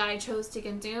something that I chose to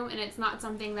consume, and it's not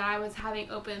something that I was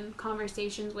having open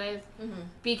conversations with,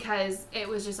 because it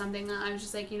was just something that I was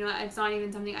just like, you know what, it's not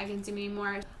even something I consume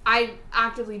anymore. I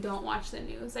actively don't watch the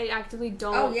news. I actively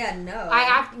don't. Oh, yeah, no.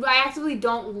 I actively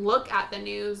don't look at the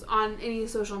news on any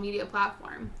social media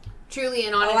platform. Truly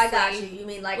and honestly. Oh, I got you. You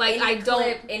mean like any I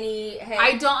clip,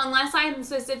 I don't, unless I'm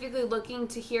specifically looking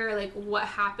to hear like what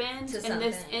happened in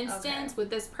this instance with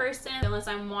this person. Unless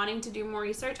I'm wanting to do more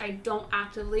research, I don't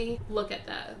actively look at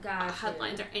the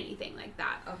headlines or anything like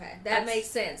that. Okay, that makes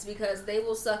sense, because they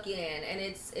will suck you in, and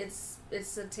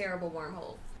it's a terrible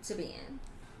wormhole to be in.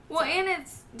 Well, and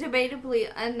it's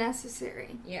debatably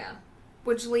unnecessary. Yeah.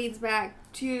 Which leads back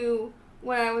to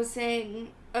what I was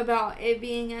saying about it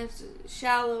being as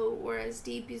shallow or as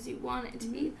deep as you want it to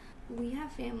be. We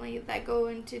have family that go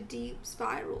into deep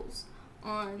spirals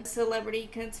on celebrity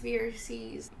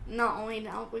conspiracies, not only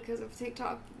now because of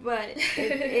TikTok, but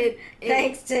it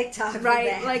thanks TikTok,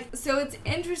 right? For that. Like, so it's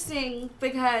interesting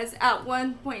because at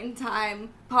one point in time,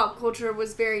 pop culture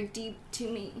was very deep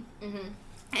to me,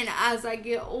 and as I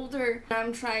get older,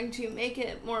 I'm trying to make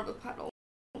it more of a puddle.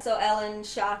 So Ellen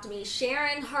shocked me.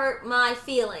 Sharon hurt my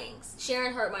feelings.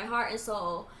 Sharon hurt my heart and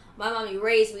soul. My mommy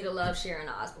raised me to love Sharon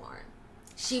Osbourne.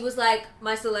 She was like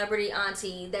my celebrity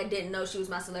auntie that didn't know she was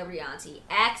my celebrity auntie.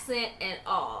 Accent and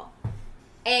all.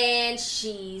 And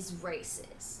she's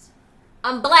racist.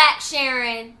 I'm black,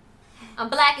 Sharon. I'm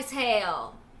black as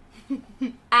hell.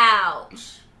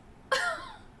 Ouch.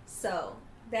 So,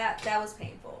 that was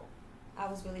painful. I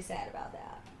was really sad about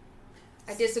that.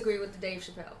 I disagree with the Dave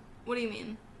Chappelle. What do you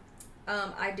mean?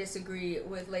 I disagree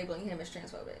with labeling him as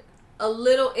transphobic. A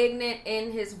little ignorant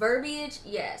in his verbiage,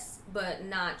 yes, but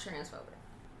not transphobic.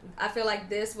 I feel like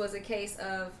this was a case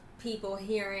of people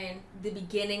hearing the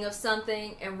beginning of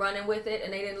something and running with it,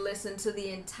 and they didn't listen to the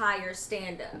entire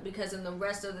stand-up, because in the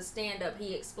rest of the stand-up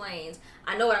he explains,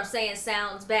 I know what I'm saying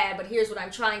sounds bad, but here's what I'm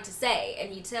trying to say,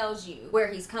 and he tells you where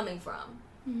he's coming from.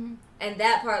 Mm-hmm. And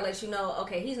that part lets you know,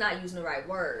 okay, he's not using the right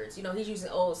words. You know, he's using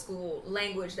old school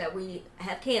language that we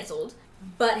have canceled,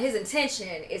 but his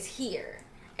intention is here.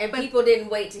 And people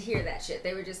didn't wait to hear that shit.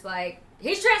 They were just like,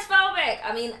 he's transphobic!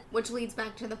 I mean... Which leads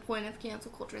back to the point of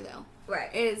cancel culture, though.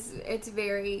 Right. It's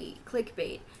very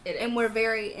clickbait. It is. And we're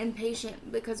very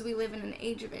impatient because we live in an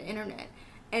age of the internet.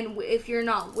 And if you're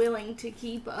not willing to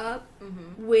keep up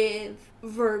with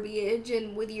verbiage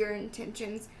and with your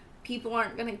intentions, people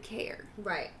aren't going to care.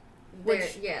 Right.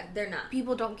 They're not.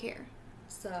 People don't care.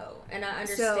 So, and I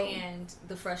understand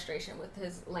the frustration with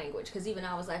his language, because even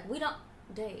I was like,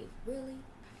 Dave, really?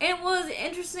 It was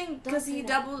interesting because he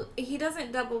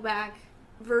doesn't double back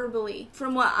verbally.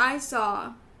 From what I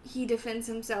saw, he defends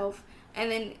himself,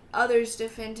 and then others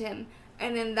defend him,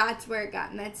 and then that's where it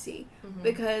got messy.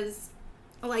 Because,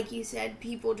 like you said,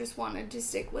 people just wanted to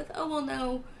stick with, oh, well,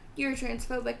 no, you're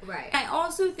transphobic. Right. I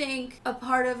also think a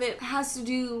part of it has to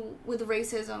do with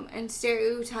racism and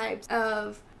stereotypes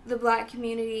of the black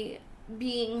community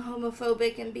being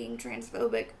homophobic and being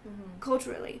transphobic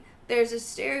culturally. There's a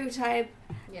stereotype,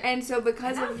 and so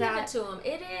because of that... I'll give it to him.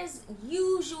 It is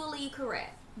usually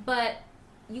correct, but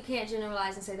you can't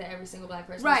generalize and say that every single black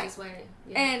person is this way.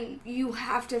 Yeah. And you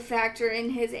have to factor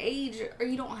in his age, or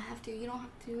you don't have to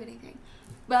do anything.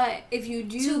 But if you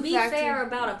do to be fair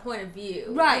about a point of view.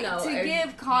 Right, to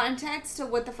give context to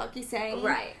what the fuck he's saying.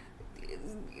 Right.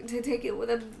 To take it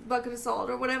with a bucket of salt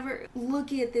or whatever.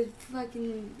 Look at the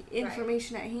fucking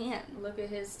information at hand. Look at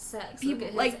his sex. People,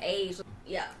 look at his age.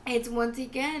 Yeah. It's once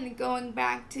again going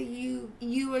back to you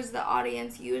as the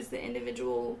audience, you as the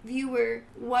individual viewer,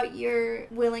 what you're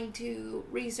willing to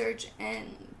research and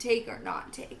take or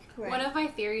not take. Right. One of my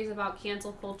theories about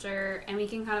cancel culture, and we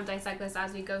can kind of dissect this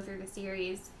as we go through the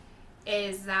series,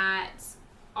 is that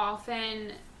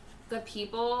often the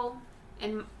people,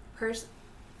 and personally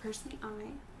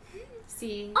I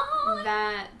see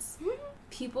that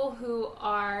people who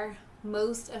are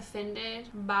most offended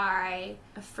by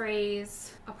a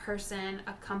phrase, a person,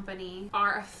 a company,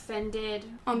 are offended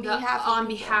on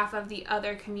behalf of the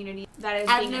other community that is being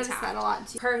attacked. I've noticed that a lot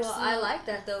too. Well, I like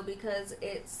that though, because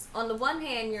it's, on the one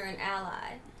hand, you're an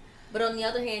ally, but on the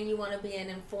other hand, you want to be an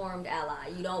informed ally.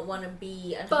 You don't want to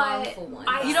be a harmful one.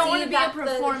 You don't want to be a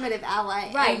performative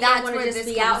ally. Right. And that's where where this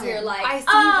this be out here like,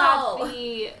 I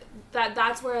see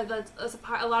that's where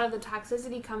a lot of the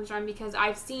toxicity comes from, because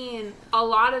I've seen a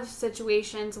lot of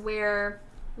situations where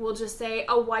we'll just say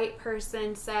a white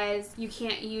person says you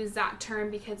can't use that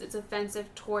term because it's offensive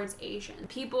towards Asian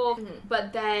people,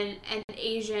 but then an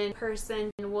Asian person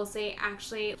will say,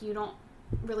 actually, you don't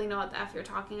really know what the F you're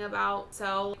talking about,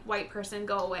 so white person,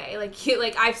 go away.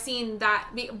 Like I've seen that,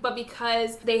 but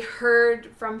because they heard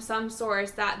from some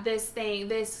source that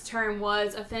this term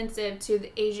was offensive to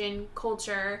the Asian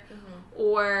culture,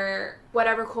 or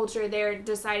whatever culture they're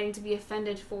deciding to be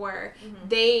offended for,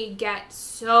 they get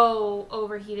so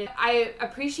overheated. I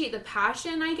appreciate the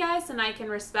passion, I guess, and I can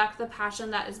respect the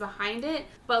passion that is behind it,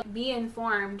 but be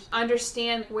informed,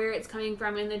 understand where it's coming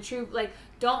from, and the truth. Like,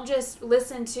 don't just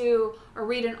listen to or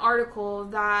read an article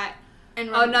that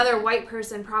another white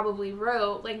person probably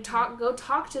wrote. Like, go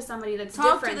talk to somebody that's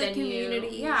different than you. Talk to the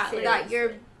community that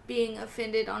you're being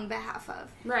offended on behalf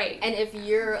of. Right. And if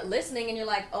you're listening and you're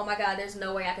like, oh my God, there's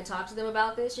no way I can talk to them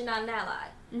about this, you're not an ally.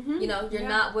 You know, you're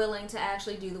not willing to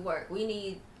actually do the work. We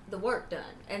need the work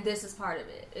done. And this is part of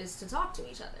it, is to talk to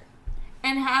each other.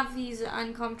 And have these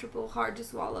uncomfortable, hard to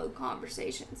swallow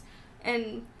conversations.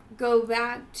 And go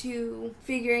back to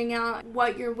figuring out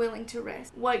what you're willing to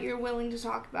risk, what you're willing to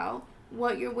talk about,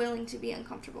 what you're willing to be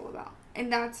uncomfortable about.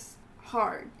 And that's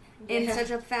hard in such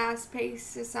a fast-paced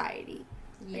society.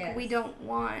 Like, we don't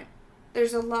want...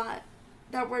 There's a lot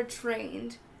that we're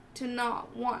trained to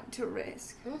not want to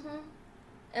risk.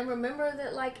 And remember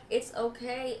that, like, it's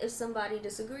okay if somebody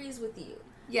disagrees with you.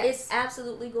 Yes. It's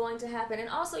absolutely going to happen. And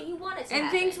also, you want it to happen.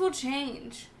 And things will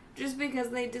change. Just because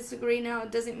they disagree now,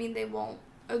 it doesn't mean they won't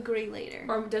agree later.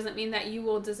 Or doesn't mean that you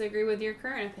will disagree with your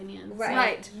current opinions.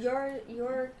 Right.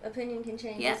 Your opinion can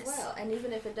change as well. And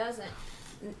even if it doesn't,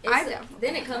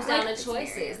 then it comes down to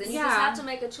choices. Then you just have to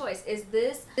make a choice. Is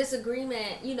this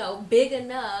disagreement, big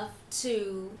enough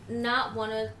to not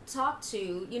want to talk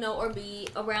to, or be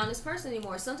around this person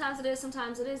anymore? Sometimes it is,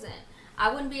 sometimes it isn't.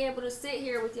 I wouldn't be able to sit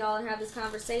here with y'all and have this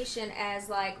conversation as,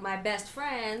 like, my best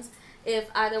friends if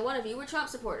either one of you were Trump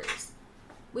supporters.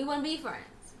 We wouldn't be friends.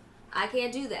 I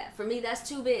can't do that. For me, that's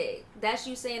too big. That's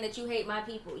you saying that you hate my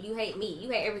people. You hate me. You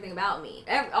hate everything about me.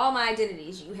 All my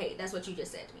identities you hate. That's what you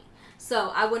just said to me.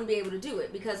 So I wouldn't be able to do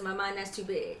it because in my mind that's too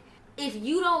big. If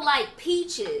you don't like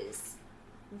peaches,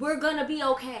 we're gonna be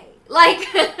okay. Like,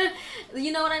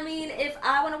 you know what I mean? If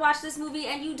I want to watch this movie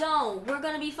and you don't, we're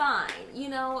gonna be fine. You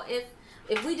know,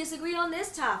 if we disagree on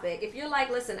this topic, if you're like,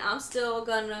 listen, I'm still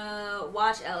gonna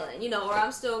watch Ellen, you know, or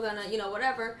I'm still gonna, you know,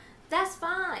 whatever, that's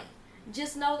fine.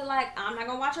 Just know that, like, I'm not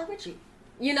gonna watch her with you.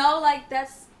 You know, like,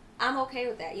 I'm okay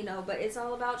with that, you know, but it's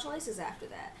all about choices after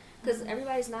that. Because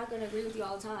everybody's not gonna agree with you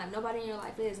all the time. Nobody in your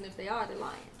life is, and if they are, they're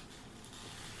lying.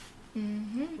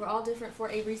 We're all different for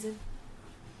a reason.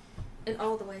 In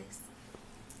all the ways.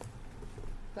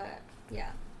 But,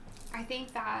 yeah. I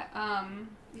think that,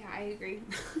 yeah, I agree.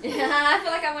 I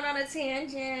feel like I went on a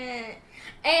tangent.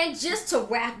 And just to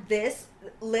wrap this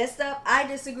list up, I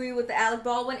disagree with the Alec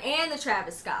Baldwin and the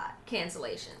Travis Scott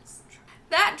cancellations.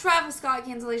 That Travis Scott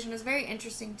cancellation is very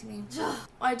interesting to me.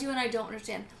 I do and I don't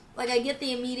understand. Like, I get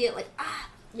the immediate, like,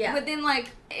 Yeah. But then,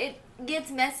 like, it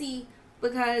gets messy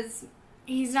because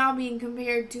he's now being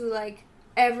compared to, like,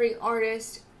 every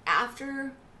artist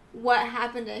after what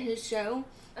happened at his show.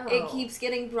 Oh. It keeps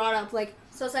getting brought up, like...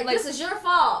 So it's like this is your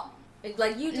fault.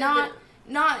 Like, you did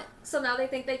Not... So now they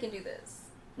think they can do this.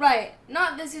 Right.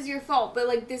 Not this is your fault, but,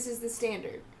 like, this is the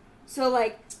standard. So,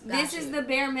 like, this Gotcha. is the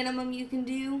bare minimum you can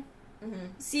do.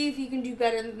 See if you can do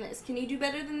better than this. Can you do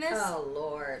better than this? Oh,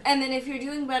 Lord. And then if you're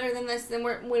doing better than this, then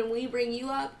when we bring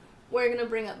you up, we're going to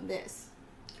bring up this.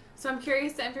 So I'm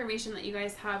curious the information that you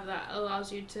guys have that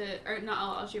allows you to, or not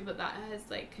allows you, but that has,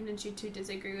 like, convinced you to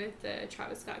disagree with the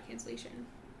Travis Scott cancellation.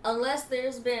 Unless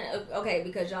there's been... Okay,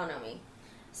 because y'all know me.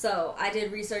 So I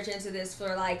did research into this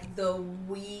for, like, the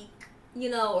week, you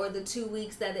know, or the 2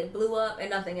 weeks that it blew up, and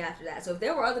nothing after that. So if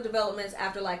there were other developments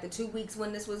after, like, the 2 weeks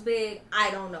when this was big, I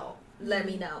don't know. Let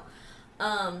me know.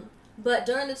 But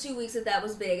during the 2 weeks that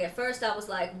was big, at first I was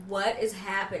like, what is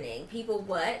happening? People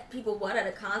what? People what at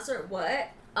a concert? What?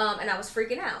 And I was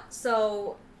freaking out.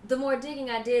 So the more digging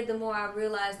I did, the more I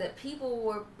realized that people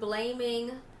were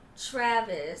blaming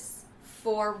Travis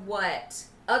for what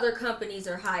other companies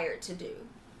are hired to do,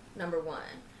 number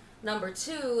one. Number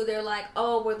two, they're like,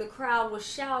 oh, where the crowd was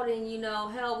shouting, you know,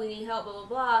 help, we need help, blah, blah,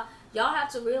 blah. Y'all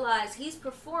have to realize he's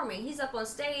performing. He's up on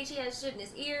stage. He has shit in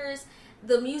his ears.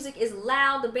 The music is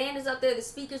loud. The band is up there. The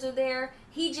speakers are there.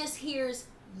 He just hears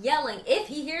yelling, if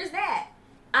he hears that.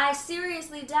 I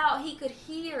seriously doubt he could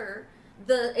hear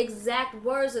the exact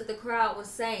words that the crowd was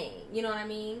saying. You know what I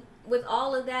mean? With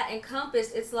all of that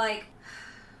encompassed, it's like,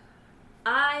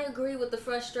 I agree with the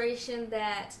frustration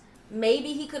that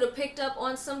maybe he could have picked up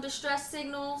on some distress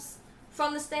signals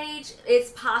from the stage.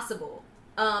 It's possible.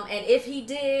 And if he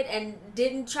did and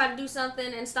didn't try to do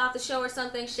something and stop the show or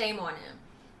something, shame on him.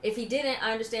 If he didn't,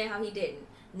 I understand how he didn't.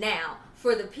 Now,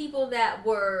 for the people that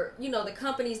were, you know, the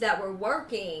companies that were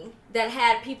working, that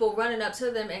had people running up to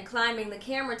them and climbing the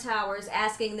camera towers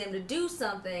asking them to do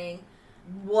something,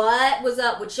 what was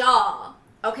up with y'all?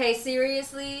 Okay,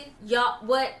 seriously? Y'all,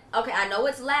 what? Okay, I know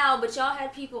it's loud, but y'all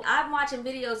had people, I'm watching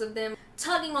videos of them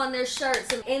tugging on their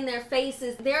shirts and in their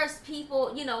faces. There's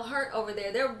people, you know, hurt over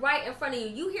there. They're right in front of you.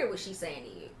 You hear what she's saying to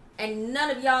you. And none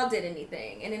of y'all did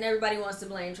anything. And then everybody wants to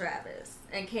blame Travis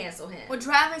and cancel him. Well,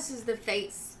 Travis is the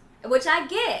face. Which I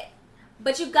get.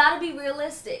 But you gotta be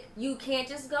realistic. You can't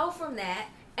just go from that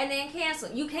and then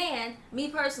cancel. You can. Me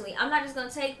personally, I'm not just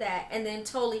gonna take that and then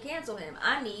totally cancel him.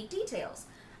 I need details.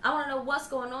 I want to know what's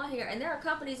going on here. And there are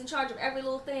companies in charge of every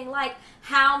little thing, like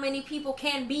how many people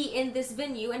can be in this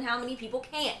venue and how many people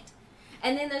can't.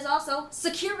 And then there's also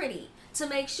security to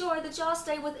make sure that y'all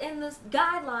stay within the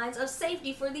guidelines of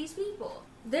safety for these people.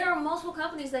 There are multiple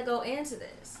companies that go into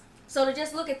this. So to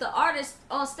just look at the artist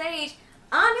on stage,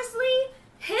 honestly,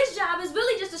 his job is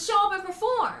really just to show up and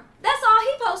perform. That's all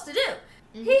he's supposed to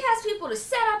do. He has people to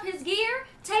set up his gear,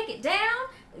 take it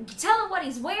down, tell him what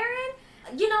he's wearing,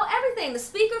 you know, everything. The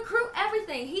speaker crew,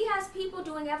 everything. He has people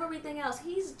doing everything else.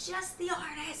 He's just the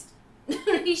artist.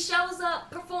 He shows up,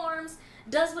 performs,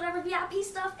 does whatever VIP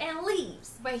stuff, and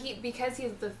leaves. But because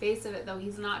he's the face of it, though,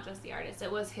 he's not just the artist.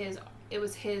 It was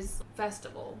his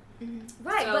festival.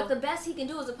 Right, So, but the best he can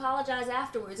do is apologize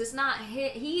afterwards. It's not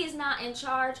he is not in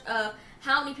charge of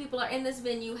how many people are in this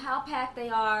venue, how packed they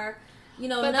are, you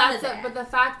know, none of that. But the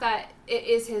fact that it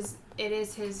is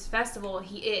his festival,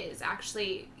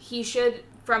 he should,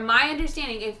 from my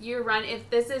understanding, if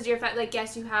this is your like,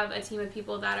 yes, you have a team of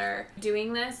people that are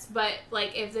doing this, but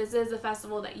like, if this is the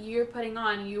festival that you're putting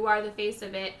on, you are the face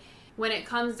of it. When it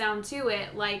comes down to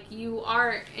it, like, you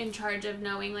are in charge of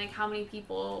knowing, like, how many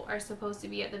people are supposed to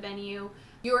be at the venue,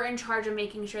 you're in charge of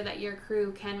making sure that your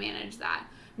crew can manage that.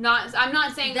 I'm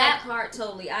not saying that part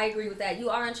totally. I agree with that. You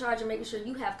are in charge of making sure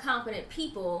you have competent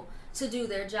people to do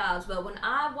their jobs. But when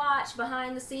I watch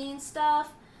behind the scenes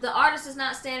stuff, the artist is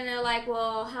not standing there like,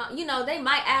 well, how, they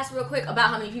might ask real quick about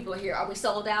how many people are here. Are we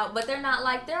sold out? But they're not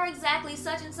like, there are exactly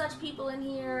such and such people in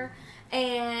here,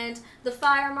 and the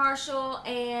fire marshal,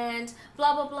 and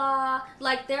blah, blah, blah.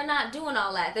 Like, they're not doing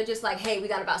all that. They're just like, hey, we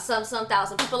got about some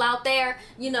thousand people out there,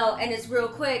 and it's real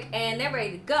quick, and they're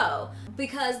ready to go.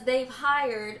 Because they've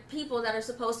hired people that are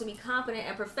supposed to be competent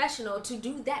and professional to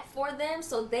do that for them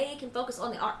so they can focus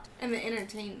on the art. And the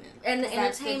entertainment. And the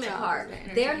entertainment part.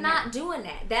 They're not doing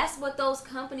that. That's what those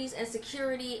companies and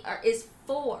security is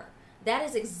for. That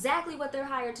is exactly what they're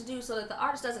hired to do so that the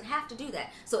artist doesn't have to do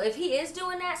that. So if he is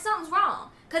doing that, something's wrong.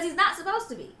 Because he's not supposed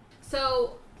to be.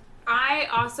 So I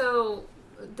also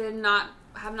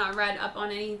have not read up on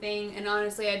anything, and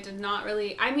honestly I did not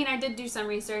really, I did do some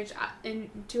research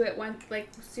into it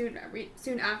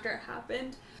soon after it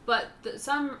happened, but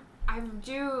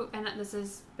and this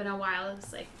has been a while,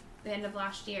 it's like the end of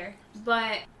last year,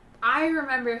 but I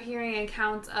remember hearing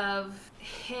accounts of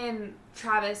him,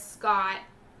 Travis Scott,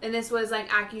 and this was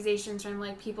like accusations from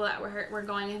like people that were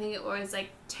going, I think it was like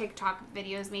TikTok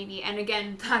videos maybe, and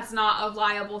again, that's not a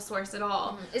reliable source at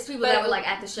all. Mm-hmm. It's people that were like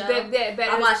at the show.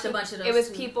 I watched a bunch of those. It was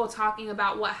too. People talking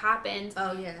about what happened.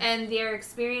 Oh yeah. And their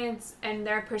experience and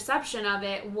their perception of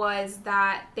it was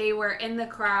that they were in the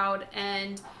crowd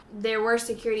and there were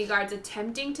security guards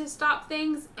attempting to stop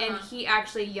things, and he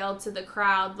actually yelled to the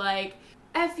crowd like,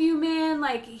 "F you, man!"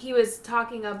 Like he was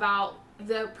talking about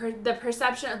the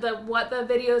perception of what the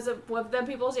videos of what the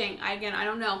people saying. I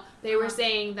don't know. They were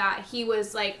saying that he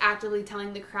was like actively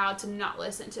telling the crowd to not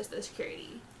listen to the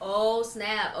security. Oh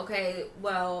snap! Okay,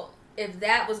 well if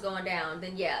that was going down,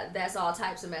 then yeah, that's all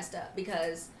types of messed up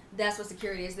because that's what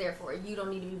security is there for. You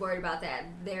don't need to be worried about that.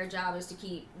 Their job is to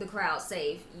keep the crowd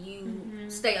safe. You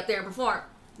stay up there and perform.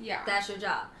 Yeah, that's your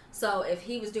job. So if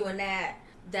he was doing that.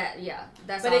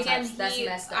 That's but all again, types. That's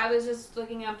messed up. I was just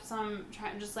looking up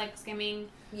just like skimming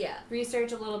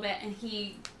research a little bit, and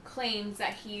he claims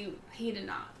that he did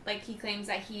not. Like, he claims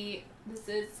that this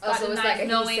is so it's like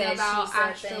knowing about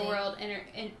Astroworld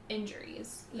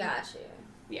injuries. Gotcha.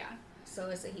 Yeah. So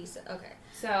it's a he said. Okay.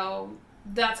 So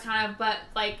that's kind of, but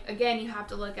like, again, you have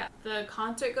to look at the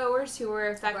concert goers who were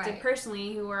affected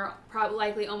personally, who were probably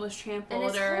likely almost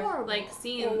trampled or horrible. Like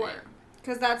seeing it.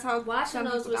 Because that's how watching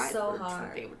those was so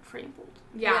hard. They were trampled.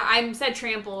 Yeah, I said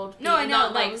trampled. No, I know.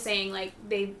 Not like saying like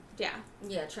they. Yeah.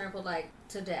 Yeah, trampled like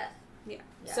to death. Yeah.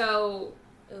 So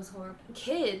it was horrible.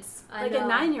 Kids, a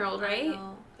 9-year-old, right? I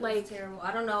know. It was terrible.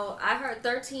 I don't know. I heard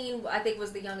 13. I think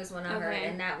was the youngest one I heard,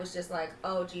 and that was just like,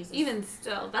 oh Jesus. Even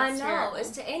still, that's terrible. It's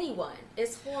to anyone.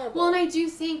 It's horrible. Well, and I do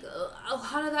think a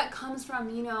lot of that comes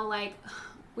from like.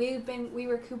 We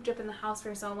were cooped up in the house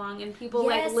for so long, and people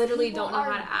literally don't know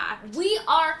how to act. We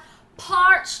are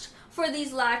parched for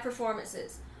these live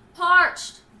performances.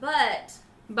 Parched, but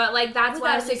like that's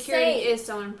why security is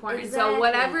so important. Exactly. So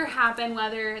whatever happened,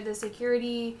 whether the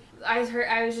security, I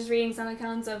was just reading some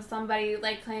accounts of somebody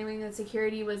like claiming that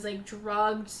security was like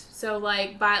drugged, so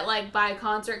by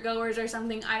concert goers or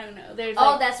something. I don't know. There's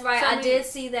that's right. I did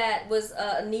see that was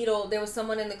a needle. There was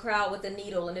someone in the crowd with a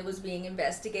needle, and it was being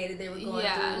investigated. They were going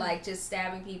through like just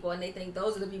stabbing people, and they think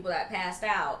those are the people that passed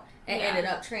out and ended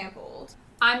up trampled.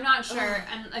 I'm not sure.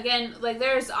 And again, like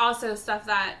there's also stuff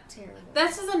that terrible.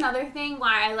 This is another thing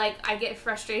why I get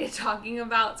frustrated talking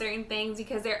about certain things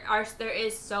because there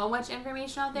is so much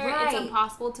information out there. Right. It's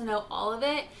impossible to know all of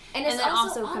it and then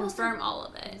also confirm all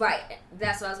of it. Right.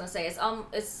 That's what I was gonna say.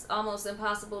 It's almost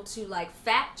impossible to like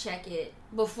fact check it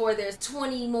before there's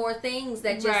 20 more things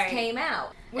that just came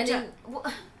out. Which and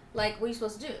then like what are you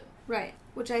supposed to do? Right.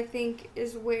 Which I think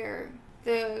is where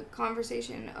the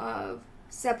conversation of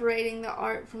separating the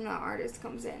art from the artist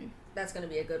comes in. That's going to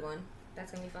be a good one.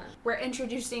 That's going to be fun. We're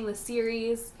introducing the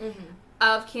series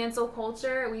of cancel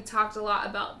culture. We talked a lot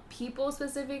about people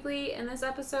specifically in this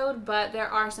episode, but there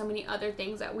are so many other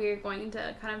things that we're going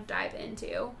to kind of dive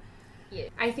into. Yeah.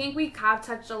 I think we have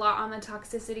touched a lot on the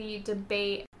toxicity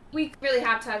debate. We really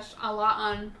have touched a lot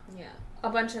on a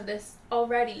bunch of this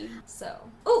already. So,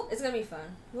 it's going to be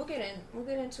fun. We'll get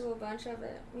into a bunch of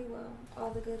it. We will. All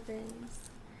the good things.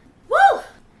 Woo!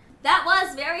 That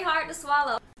was very hard to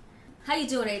swallow. How you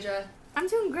doing, Adra? I'm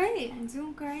doing great.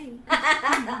 Okay.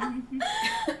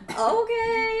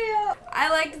 I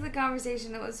liked the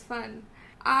conversation. It was fun.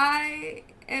 I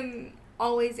am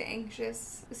always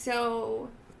anxious, so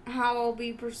how I'll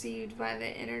be perceived by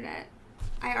the internet.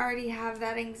 I already have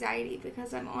that anxiety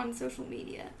because I'm on social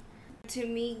media. To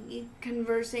me,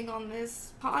 conversing on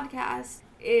this podcast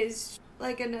is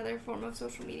like another form of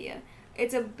social media.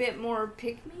 It's a bit more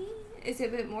pick-me. It's a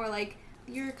bit more like,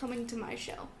 you're coming to my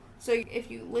show. So if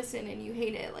you listen and you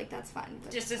hate it, like, that's fine.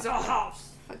 But just as a house.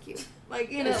 Fuck you.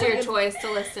 Like, you know. It's your choice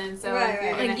to listen, so if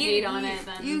you're going to hate on it,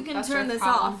 then you can that's turn your this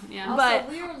problem. off. Yeah. But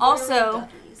also,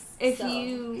 if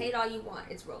you hate all you want,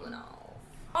 it's rolling off.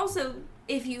 Also,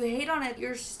 if you hate on it,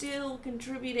 you're still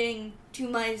contributing to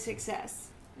my success.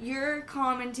 Your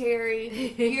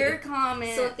commentary, your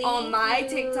comment on my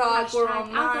TikTok or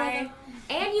on my...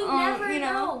 And you never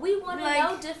know. We want to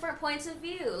know different points of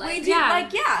view. Like, we do,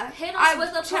 hit us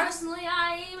with a personally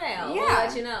email. Yeah. We'll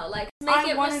let you know. Like, make it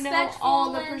respectful. I want to know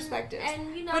all the perspectives.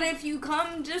 And, you know, but if you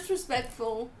come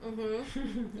disrespectful,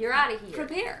 you're out of here.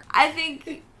 Prepare. I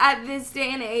think at this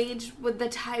day and age, with the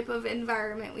type of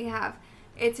environment we have,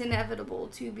 it's inevitable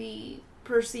to be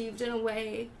perceived in a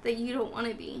way that you don't want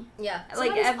to be. Yeah.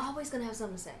 Somebody's always going to have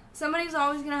something to say. Somebody's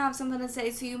always going to have something to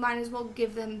say, so you might as well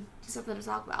give them something to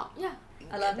talk about. Yeah.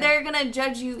 I love that. They're going to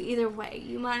judge you either way.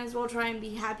 You might as well try and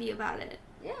be happy about it.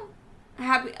 Yeah.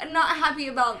 Not happy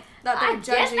about that they're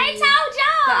judging you,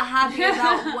 but happy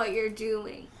about what you're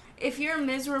doing. If you're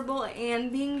miserable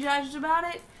and being judged about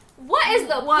it, what is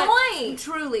the point?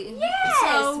 Truly. Yes.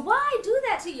 So why do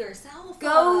that to yourself?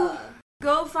 Go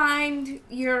find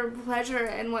your pleasure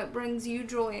and what brings you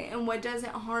joy and what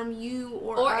doesn't harm you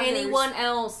or others. Anyone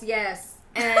else. Yes.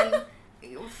 And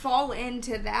fall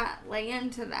into that, lay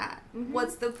into that. Mm-hmm.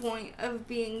 What's the point of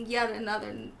being yet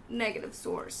another negative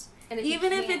source? And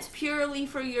even if it's purely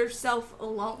for yourself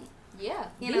alone. Yeah.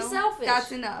 Be selfish.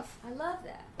 That's enough. I love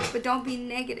that. But don't be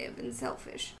negative and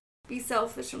selfish. Be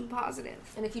selfish and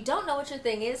positive. And if you don't know what your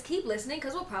thing is, keep listening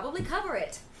because we'll probably cover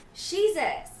it.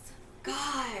 Jesus.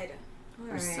 God.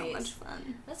 It was so much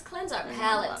fun. Let's cleanse our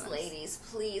palates, ladies.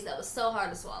 Please. That was so hard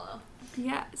to swallow.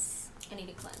 Yes. I need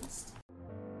it cleansed.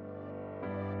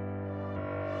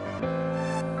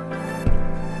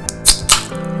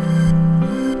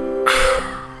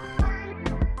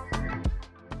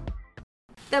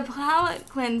 The palate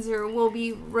cleanser will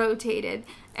be rotated,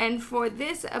 and for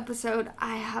this episode,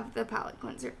 I have the palate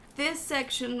cleanser. This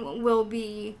section will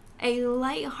be a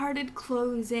lighthearted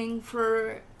closing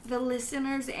for the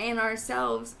listeners and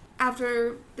ourselves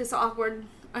after this awkward,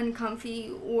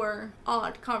 uncomfy, or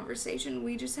odd conversation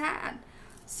we just had.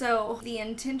 So the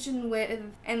intention with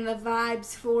and the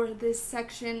vibes for this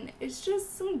section is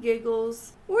just some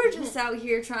giggles. We're just out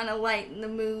here trying to lighten the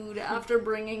mood after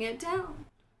bringing it down.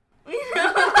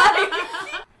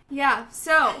 Yeah,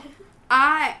 so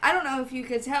I don't know if you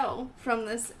could tell from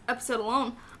this episode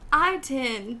alone, I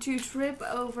tend to trip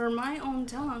over my own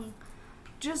tongue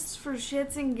just for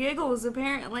shits and giggles.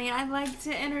 Apparently, I like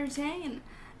to entertain.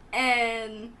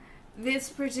 And this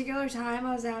particular time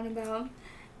I was out and about,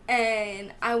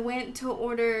 and I went to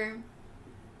order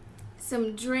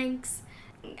some drinks,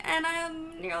 and I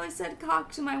nearly said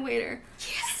cock to my waiter.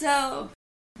 Yes. So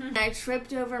I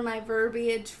tripped over my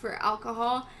verbiage for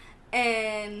alcohol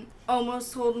and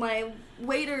almost told my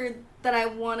waiter that I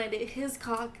wanted his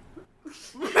cock.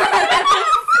 Wait.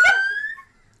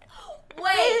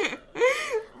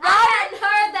 I hadn't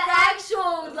heard the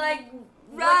actual,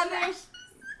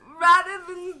 rather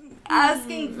than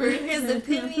asking for his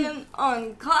opinion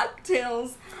on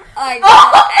cocktails, I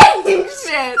got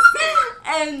anxious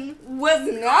and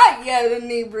was not yet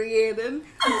inebriated.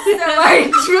 So I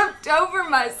tripped over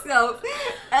myself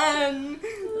and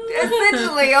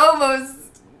essentially almost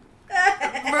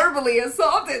verbally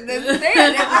assaulted this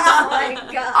man.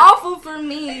 It was awful for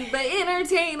me, but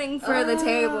entertaining for the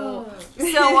table.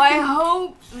 So I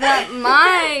hope that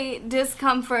my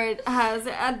discomfort has,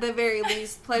 at the very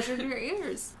least, pleasured your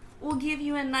ears. We'll give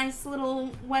you a nice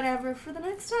little whatever for the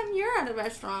next time you're at a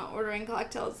restaurant ordering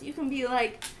cocktails. You can be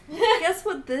like, guess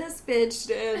what this bitch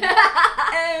did?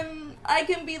 And I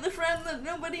can be the friend that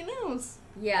nobody knows.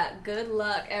 Yeah, good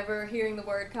luck ever hearing the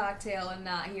word cocktail and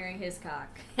not hearing his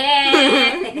cock.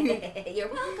 Hey,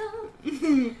 you're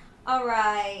welcome. All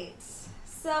right.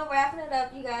 So, wrapping it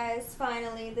up, you guys,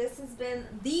 finally, this has been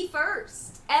the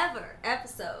first ever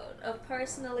episode of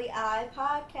Personally I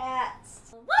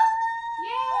Podcast. Woo!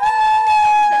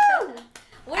 Yay!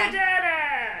 We did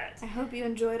it! I hope you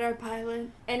enjoyed our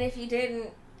pilot. And if you didn't,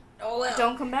 oh well.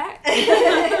 Don't come back.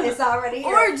 It's already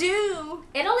here. Or do.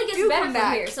 It only gets better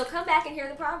from here, so come back and hear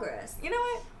the progress. You know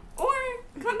what? Or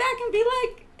come back and be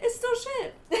like, it's still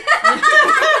shit. But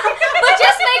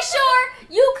just make sure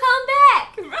you come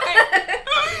back. Right.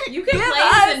 You can play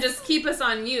us and just keep us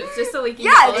on mute just so we can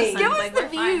get listens. Give us the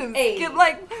views. Hey.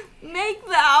 Make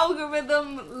the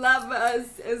algorithm love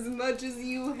us as much as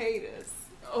you hate us.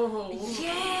 Oh.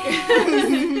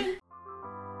 Yeah.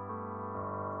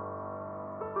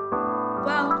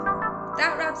 Well,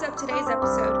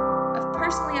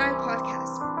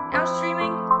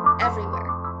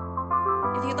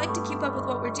 you'd like to keep up with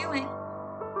what we're doing,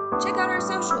 check out our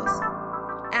socials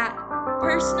at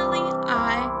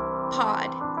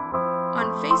PersonallyIPod on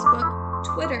Facebook,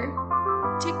 Twitter,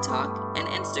 TikTok, and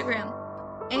Instagram.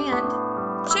 And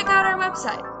check out our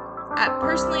website at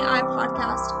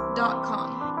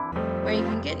personallyipodcast.com, where you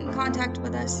can get in contact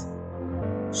with us,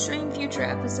 stream future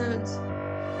episodes,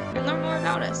 and learn more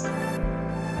about us.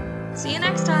 See you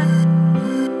next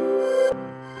time!